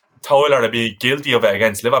accuse Tyler of being guilty of it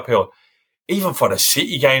against Liverpool. Even for the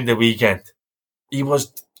City game the weekend, he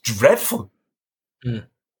was dreadful.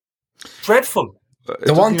 Dreadful.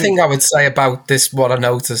 The one thing I would say about this, what I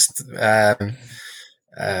noticed, the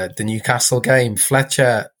Newcastle game,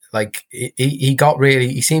 Fletcher,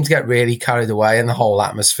 he seemed to get really carried away in the whole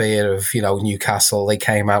atmosphere of, Newcastle. They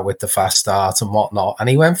came out with the fast start and whatnot, and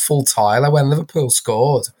he went full Tyler when Liverpool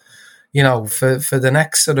scored. For the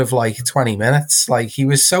next sort of 20 minutes, he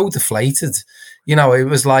was so deflated. It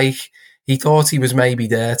was like he thought he was maybe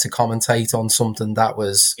there to commentate on something that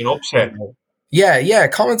was an upset.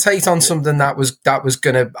 Commentate on something that was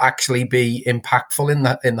going to actually be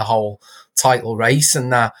impactful in the whole title race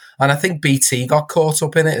and that. And I think BT got caught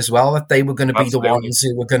up in it as well, that they were going to be the ones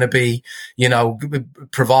who were going to be,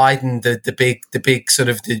 providing the big sort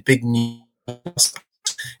of the big news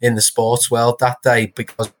in the sports world that day,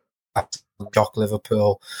 because that's shock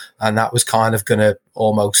Liverpool, and that was kind of going to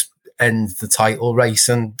almost end the title race.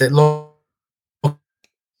 And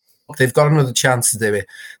they've got another chance to do it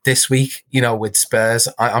this week, with Spurs.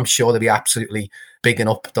 I'm sure they'll be absolutely bigging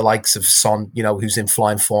up the likes of Son, who's in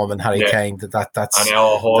flying form, and Harry Kane. That's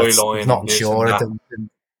not sure.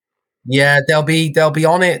 Yeah, they'll be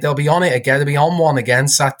on it. They'll be on it again. They'll be on one again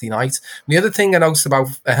Saturday night. And the other thing I noticed about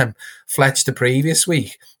Fletch the previous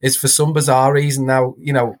week is, for some bizarre reason now,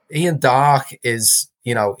 Ian Darke is,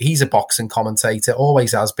 he's a boxing commentator,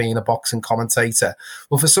 always has been a boxing commentator.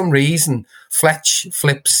 Well, for some reason, Fletch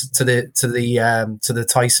flips to the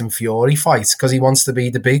Tyson Fury fight, because he wants to be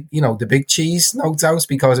the big cheese, no doubt,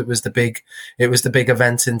 because it was the big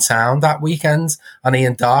event in town that weekend, and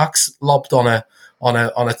Ian Darke's lobbed on a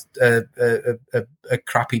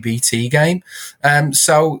crappy BT game.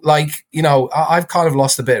 So I've kind of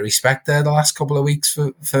lost a bit of respect there the last couple of weeks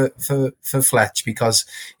for Fletch, because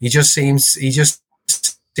he seems to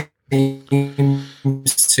he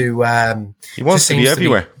wants to be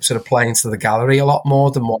everywhere, sort of playing to the gallery a lot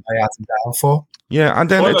more than what I had him down for. Yeah, and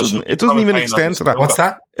then it doesn't even extend to that. What's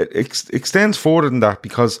that? It extends further than that,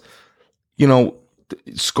 because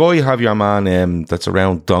Sky have your man that's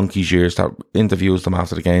around donkey's years that interviews them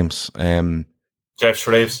after the games. Jeff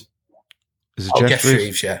Shreves. Is it Jeff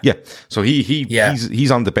Shreves? Yeah. So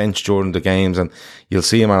he's on the bench during the games, and you'll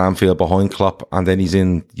see him at Anfield behind Klopp, and then he's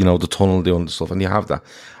in the tunnel doing the stuff, and you have that,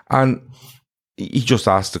 and he just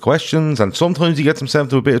asks the questions, and sometimes he gets himself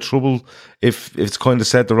into a bit of trouble if it's kind of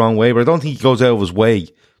said the wrong way. But I don't think he goes out of his way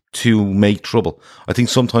to make trouble. I think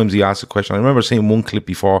sometimes he asks a question. I remember seeing one clip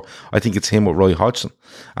before, I think it's him with Roy Hodgson,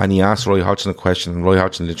 and he asks Roy Hodgson a question, and Roy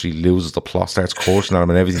Hodgson literally loses the plot, starts cursing at him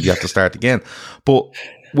and everything. You have to start again. But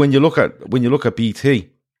when you look at BT,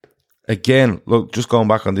 again, look, just going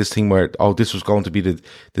back on this thing where, this was going to be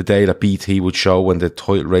the day that BT would show when the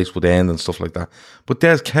title race would end and stuff like that. But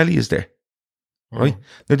Des Kelly is there. Right?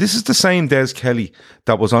 Now, this is the same Des Kelly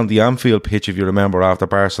that was on the Anfield pitch, if you remember, after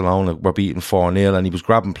Barcelona were beaten 4-0, and he was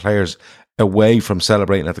grabbing players away from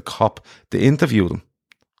celebrating at the Kop to interview them.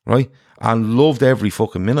 right? And loved every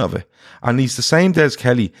fucking minute of it. And he's the same Des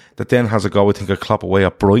Kelly that then has a go, I think, a Klopp away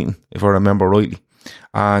at Brighton, if I remember rightly.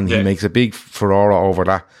 And he makes a big furore over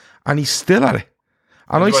that. And he's still at it.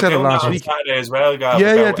 And I said it last week. As well, Gav,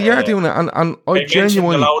 they are doing it. And I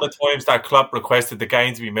genuinely... a lot of times that Klopp requested the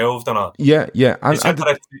game to be moved and all. Yeah. And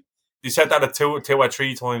they said that 2 or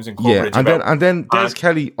 3 times in coverage. Yeah, and then Des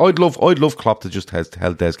Kelly... I'd love Klopp to just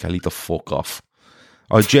tell Des Kelly to fuck off.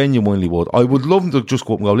 I genuinely would. I would love him to just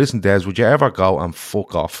go up and go, listen, Des, would you ever go and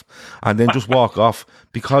fuck off? And then just walk off.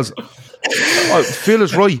 Because Phil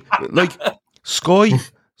is right. Like, Sky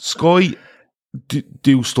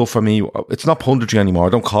do stuff for me. It's not punditry anymore. I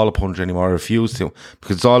don't call it punditry anymore. I refuse to.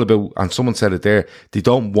 Because it's all about, and someone said it there, they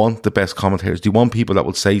don't want the best commentators. They want people that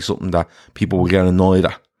will say something that people will get annoyed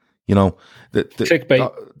at. You know?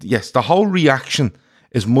 Clickbait. Yes, the whole reaction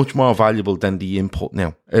is much more valuable than the input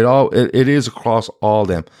now. It is across all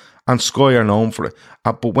them, and Sky are known for it.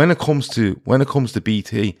 But when it comes to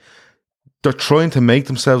BT, they're trying to make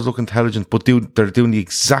themselves look intelligent, but they're doing the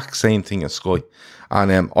exact same thing as Sky.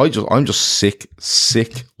 And I'm just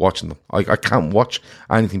sick watching them. I can't watch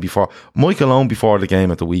anything before. Mike alone before the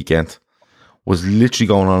game at the weekend was literally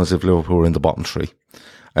going on as if Liverpool were in the bottom 3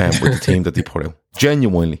 with the team that they put out.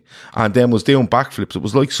 Genuinely. And then was doing backflips. It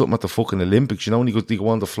was like something at the fucking Olympics, you know, when they go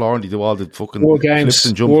on the floor and they do all the fucking flips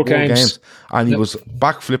and jumps, games. And he was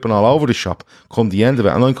backflipping all over the shop come the end of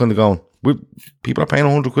it. And I'm kind of going, people are paying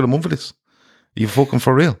 £100 a month for this. Are you fucking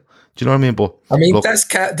for real? Do you know what I mean? But I mean,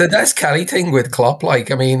 the Des Kelly thing with Klopp, like,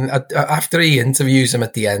 I mean, after he interviews him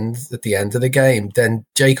at the end of the game, then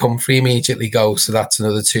Jake Humphrey immediately goes, so that's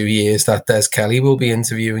another 2 years that Des Kelly will be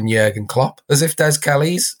interviewing Jurgen Klopp, as if Des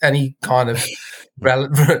Kelly's any kind of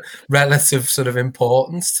relative sort of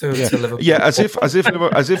importance to Liverpool. Yeah, as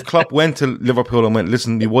if Klopp went to Liverpool and went,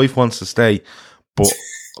 listen, my wife wants to stay, but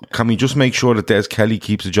can we just make sure that Des Kelly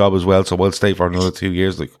keeps a job as well, so we'll stay for another 2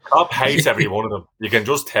 years? Like, Klopp hates every one of them. You can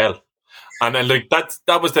just tell. And then, like,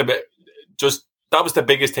 that was the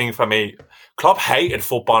biggest thing for me. Klopp hated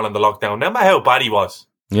football in the lockdown. No matter how bad he was.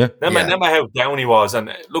 No matter how down he was.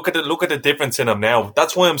 And look at the difference in him now.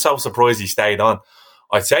 That's why I'm so surprised he stayed on.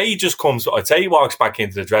 I'd say he walks back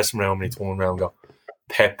into the dressing room and he turns around and go,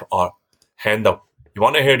 Pep or Hendo, you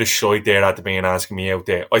want to hear the shite there at the being asking me out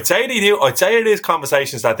there? I'd say they do. I'd say it is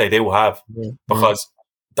conversations that they do have. Because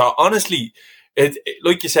honestly,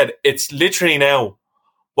 like you said, it's literally now,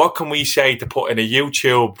 what can we say to put in a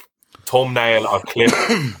YouTube thumbnail or clip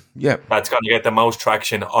that's going to get the most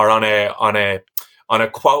traction, or on a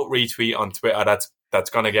quote retweet on Twitter that's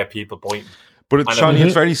going to get people pointing? But Shawnee,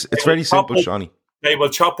 it's very simple, Shawnee. They will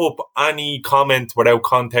chop up any comment without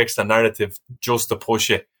context and narrative just to push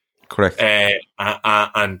it. Correct.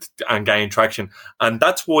 And gain traction. And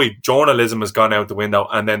that's why journalism has gone out the window.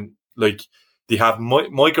 And then, like, they have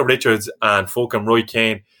Micah Richards and fucking Roy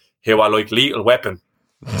Keane, who are like Lethal Weapon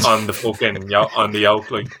on the fucking on the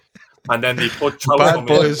outline. And then they put Bad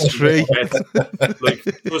Boys 3. Like,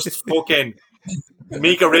 just fucking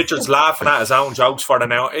Micah Richards laughing at his own jokes for the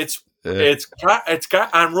now. It's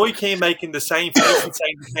and Roy Keane making the same face and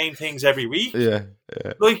saying the same things every week. Yeah.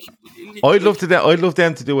 Like, I'd love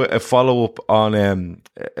them to do a follow up on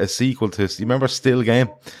a sequel to this. Do you remember Still Game?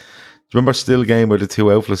 Do you remember Still Game where the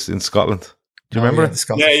two outfits in Scotland? Do you remember it?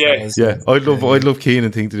 Yeah. I'd love Keane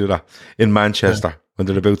and thing to do that in Manchester when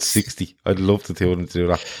they're about 60. I'd love to do them to do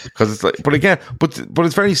that, because it's like, but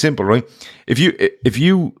it's very simple, right? If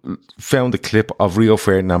you found a clip of Rio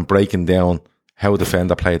Ferdinand breaking down how a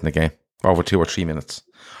defender played in the game over 2 or 3 minutes,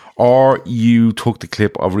 or you took the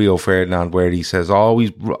clip of Rio Ferdinand where he says,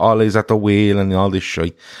 he's at the wheel and all this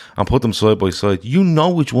shit, and put them side by side, you know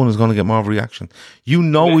which one is going to get more of a reaction. You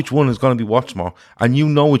know which one is going to be watched more, and you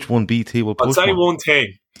know which one BT will push. I'll say one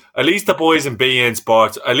thing. At least the boys in BN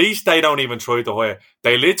Sports, at least they don't even try to hire.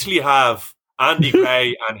 They literally have Andy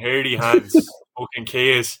Gray and Hardy Hans fucking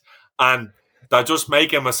keys, and they're just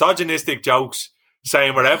making misogynistic jokes,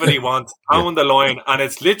 saying whatever they want, on the line, and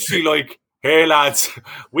it's literally like, hey lads,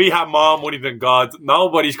 we have more money than God.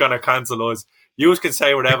 Nobody's going to cancel us. You can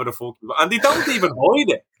say whatever the fuck you want. And they don't even hide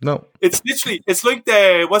it. No. It's literally, it's like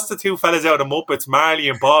what's the two fellas out of the Muppets, Marley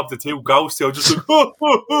and Bob, the two ghosts who are just like,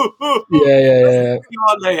 Yeah.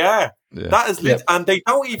 all they are. Yeah. That is lit. And they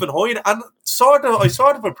don't even hide it. And I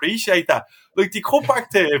sort of appreciate that. Like, they come back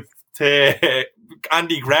to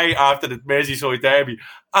Andy Gray after the Merseyside derby,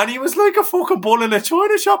 and he was like a fucking bull in a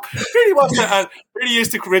china shop. Really was it. And really is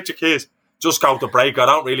to Richard Keys. just go to break. I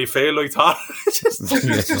don't really feel like that.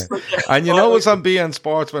 And you know what's on BN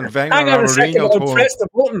Sports when Wenger and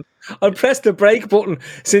Mourinho I'll press the break button.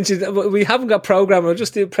 Since we haven't got program, I'll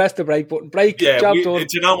just press the break button. Break, job done. Do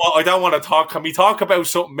you know what? I don't want to talk. Can we talk about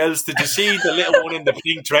something else? Did you see the little one in the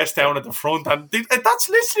pink dress down at the front? And that's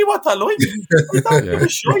literally what I like. I don't give a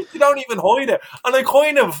shit. You don't even hide it. And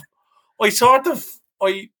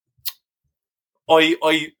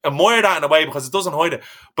I admire that in a way because it doesn't hide it.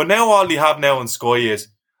 But now all they have now on Sky is,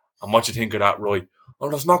 and what you think of that, Roy? Oh,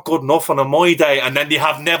 that's not good enough on my day. And then they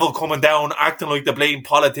have Neville coming down acting like the blatant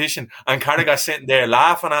politician and Carragher sitting there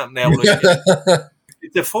laughing at him now. Like,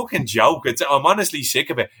 it's a fucking joke. I'm honestly sick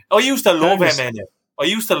of it. I used to love him. I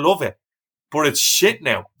used to love it. But it's shit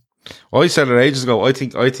now. I said it ages ago. I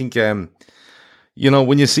think you know,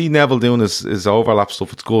 when you see Neville doing his overlap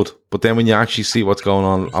stuff, it's good. But then when you actually see what's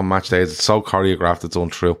going on match days, it's so choreographed, it's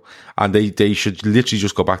untrue. And they should literally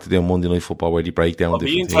just go back to doing Monday Night Football where they break down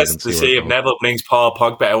different things. I'll be interested to see if Neville brings Paul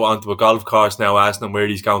Pogba out onto a golf course now, asking him where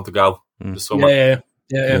he's going to go this summer.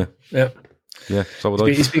 Yeah. So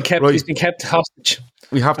he's been kept hostage.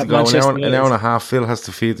 We have to go an hour and a half. Phil has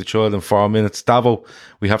to feed the child in 4 minutes. Davo,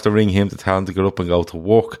 we have to ring him to tell him to get up and go to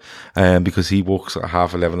work, because he works at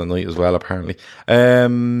 11:30 at night as well, apparently.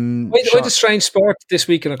 We had a strange sport this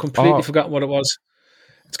week and I completely forgot what it was.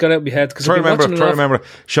 It's got out of my head. Try to remember.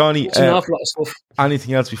 Shawnee, an awful lot of stuff.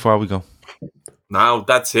 Anything else before we go? No,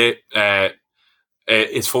 that's it.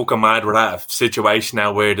 It's fucking mad. We're at a situation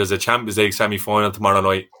now where there's a Champions League semi-final tomorrow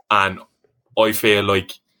night and I feel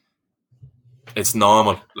like it's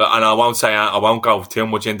normal, and I won't go too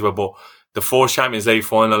much into it, but the first Champions League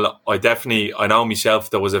final, I know myself,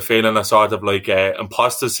 there was a feeling of sort of like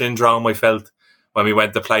imposter syndrome I felt when we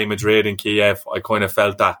went to play Madrid in Kiev. I kind of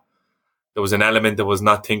felt that there was an element that was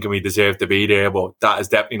not thinking we deserved to be there, but that is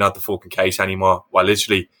definitely not the fucking case anymore. Well,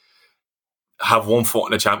 literally have one foot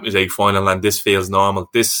in the Champions League final and this feels normal.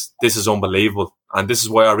 This is unbelievable, and this is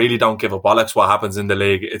why I really don't give a bollocks what happens in the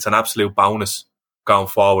league. It's an absolute bonus going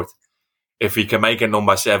forward. If we can make it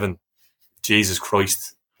number 7, Jesus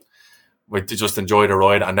Christ, we just enjoy the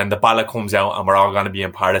ride. And then the ballot comes out and we're all going to be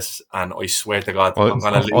in Paris. And I swear to God, I'm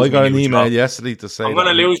going to lose I got an email job yesterday to say I'm going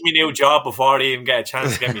to lose my new job before I even get a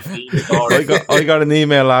chance to get my feet in the door. I got an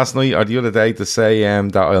email last night or the other day to say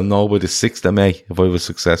that I'll know by the 6th of May if I was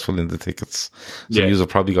successful in the tickets. So you have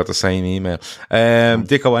probably got the same email.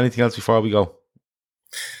 Dicko, anything else before we go?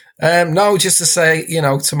 No, just to say,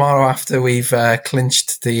 tomorrow after we've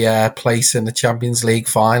clinched the place in the Champions League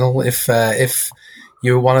final, if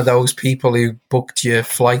you're one of those people who booked your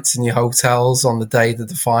flights and your hotels on the day that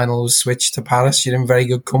the final was switched to Paris, you're in very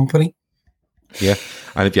good company. Yeah,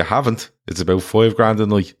 and if you haven't, it's about $5,000 a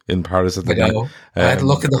night in Paris at the moment. I had a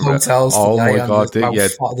look at the hotels today. Oh my God!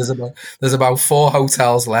 There's about 4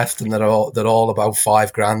 hotels left, and they're all about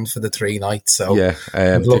 $5,000 for the 3 nights. So yeah,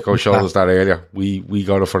 Dicko showed us that earlier. We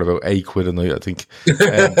got it for about £8 a night, I think.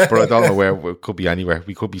 But I don't know where. It could be anywhere.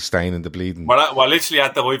 We could be staying in the bleeding. We're literally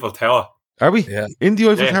at the Eiffel Tower. Are we? Yeah. In the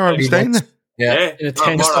Eiffel Tower? Are we staying there? Yeah. In a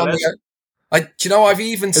tent. I've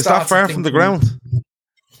even started. Is that far from the ground?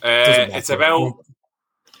 It's about.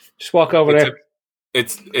 Just walk over there.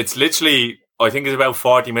 It's literally. I think it's about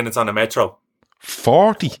 40 minutes on the metro.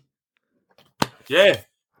 40. Yeah.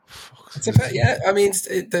 It's about, I mean,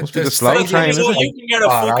 must be the slow train, is it? You can get a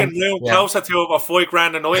fucking room closer to about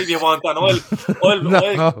 $5,000 an oil if you want, and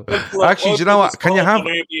oil. Actually, do you know what? Can you have?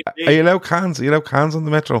 Are you allowed cans? Are you allowed cans on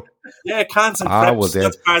the metro? Yeah, cans and preps.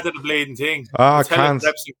 That's part of the bleeding thing.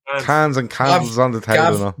 Cans and candles on the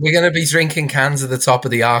table. Gav, we're going to be drinking cans at the top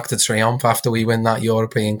of the Arc de Triomphe after we win that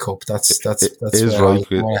European Cup. That's is right.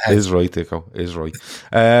 Is right, Dicko. Is right.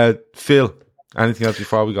 Phil, anything else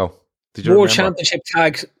before we go? Did you World Championship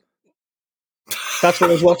tag? That's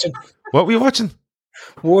what I was watching. What were you watching?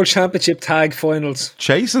 World Championship tag finals.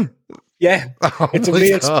 Chasing? Yeah. It's a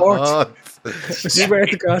real sport. I swear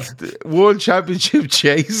to God. World Championship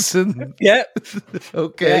chasing? Yeah.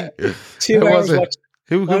 Okay. Yeah. 2 hours watching.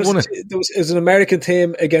 Who won it? It was an American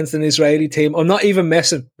team against an Israeli team. I'm not even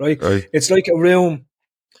messing, right? It's like a room.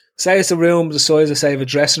 Say it's a room the size of, say, of a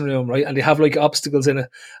dressing room, right? And they have like obstacles in it.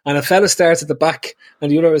 And a fella starts at the back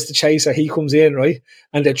and the other is the chaser. He comes in, right?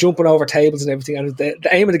 And they're jumping over tables and everything. And the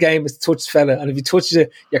aim of the game is to touch the fella. And if he touches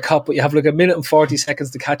it, you're caught, but you have like 1 minute and 40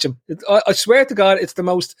 seconds to catch him. I swear to God, it's the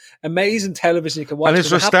most amazing television you can watch. And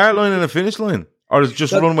is there a start line and a finish line? Or is it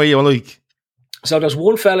just run where you like? So there's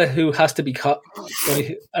one fella who has to be caught,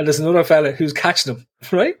 right? And there's another fella who's catching him,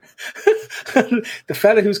 right? The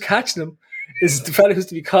fella who's catching him is the fella who's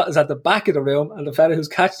to be caught is at the back of the room, and the fella who's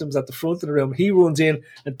catching him is at the front of the room. He runs in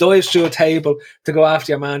and dives through a table to go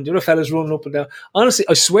after your man. The other fella's running up and down. Honestly,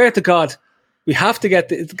 I swear to God, We have to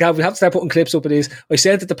Gav, we have to start putting clips up of this. I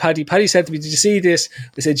sent it to Paddy. Paddy said to me, did you see this?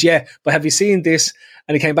 I said, yeah, but have you seen this?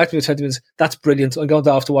 And he came back to me with 20 minutes. That's brilliant. I'm going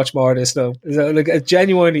to have to watch more of this now. Like,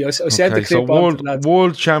 genuinely, I sent the clip on.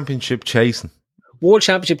 World Championship chasing. World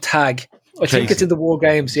Championship tag. I think it's in the World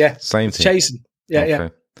Games, yeah. Same thing. Chasing. Yeah,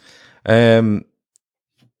 yeah.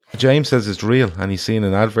 James says it's real and he's seen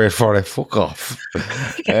an advert for it. Fuck off.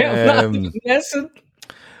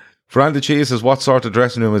 Veranda Cheese says, what sort of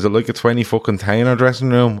dressing room? Is it like a 20-foot container dressing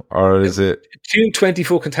room? Or is it 2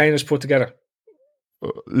 20-foot containers put together?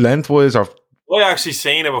 Lengthwise or? I actually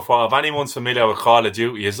seen it before. If anyone's familiar with Call of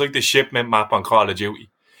Duty, it's like the shipment map on Call of Duty.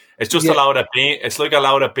 It's just a load of it's like a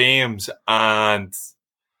load of beams and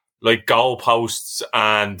like goalposts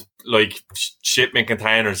and like shipment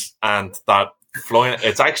containers and that flying.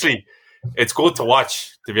 It's good to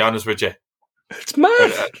watch, to be honest with you. It's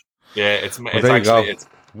mad. It's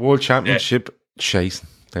World Championship chasing.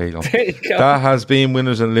 There you go. That has been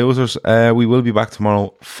Winners and Losers. We will be back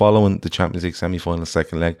tomorrow following the Champions League semi-final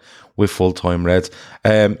second leg with full-time Reds.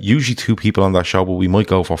 Usually 2 people on that show, but we might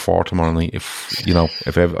go for 4 tomorrow night if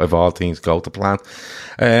all things go to plan.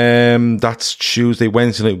 That's Tuesday.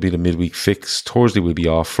 Wednesday night will be the midweek fix. Thursday will be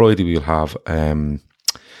off. Friday we'll have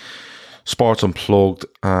Sports Unplugged,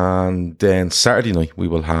 and then Saturday night we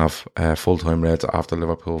will have full-time Reds after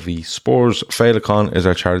Liverpool v Spurs. Féileacán is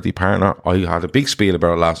our charity partner. I had a big spiel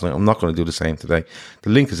about it last night. I'm not going to do the same today.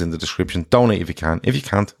 The link is in the description. Donate if you can. If you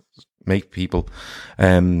can't, make people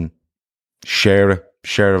share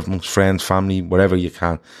it amongst friends, family, wherever you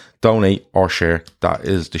can. Donate or share. That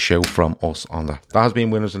is the show from us on that. That has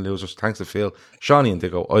been Winners and Losers. Thanks to Phil, Shawnee and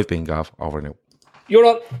Diggo. I've been Gav. Over now. You're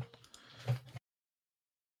up.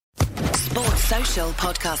 Sports Social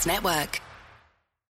Podcast Network.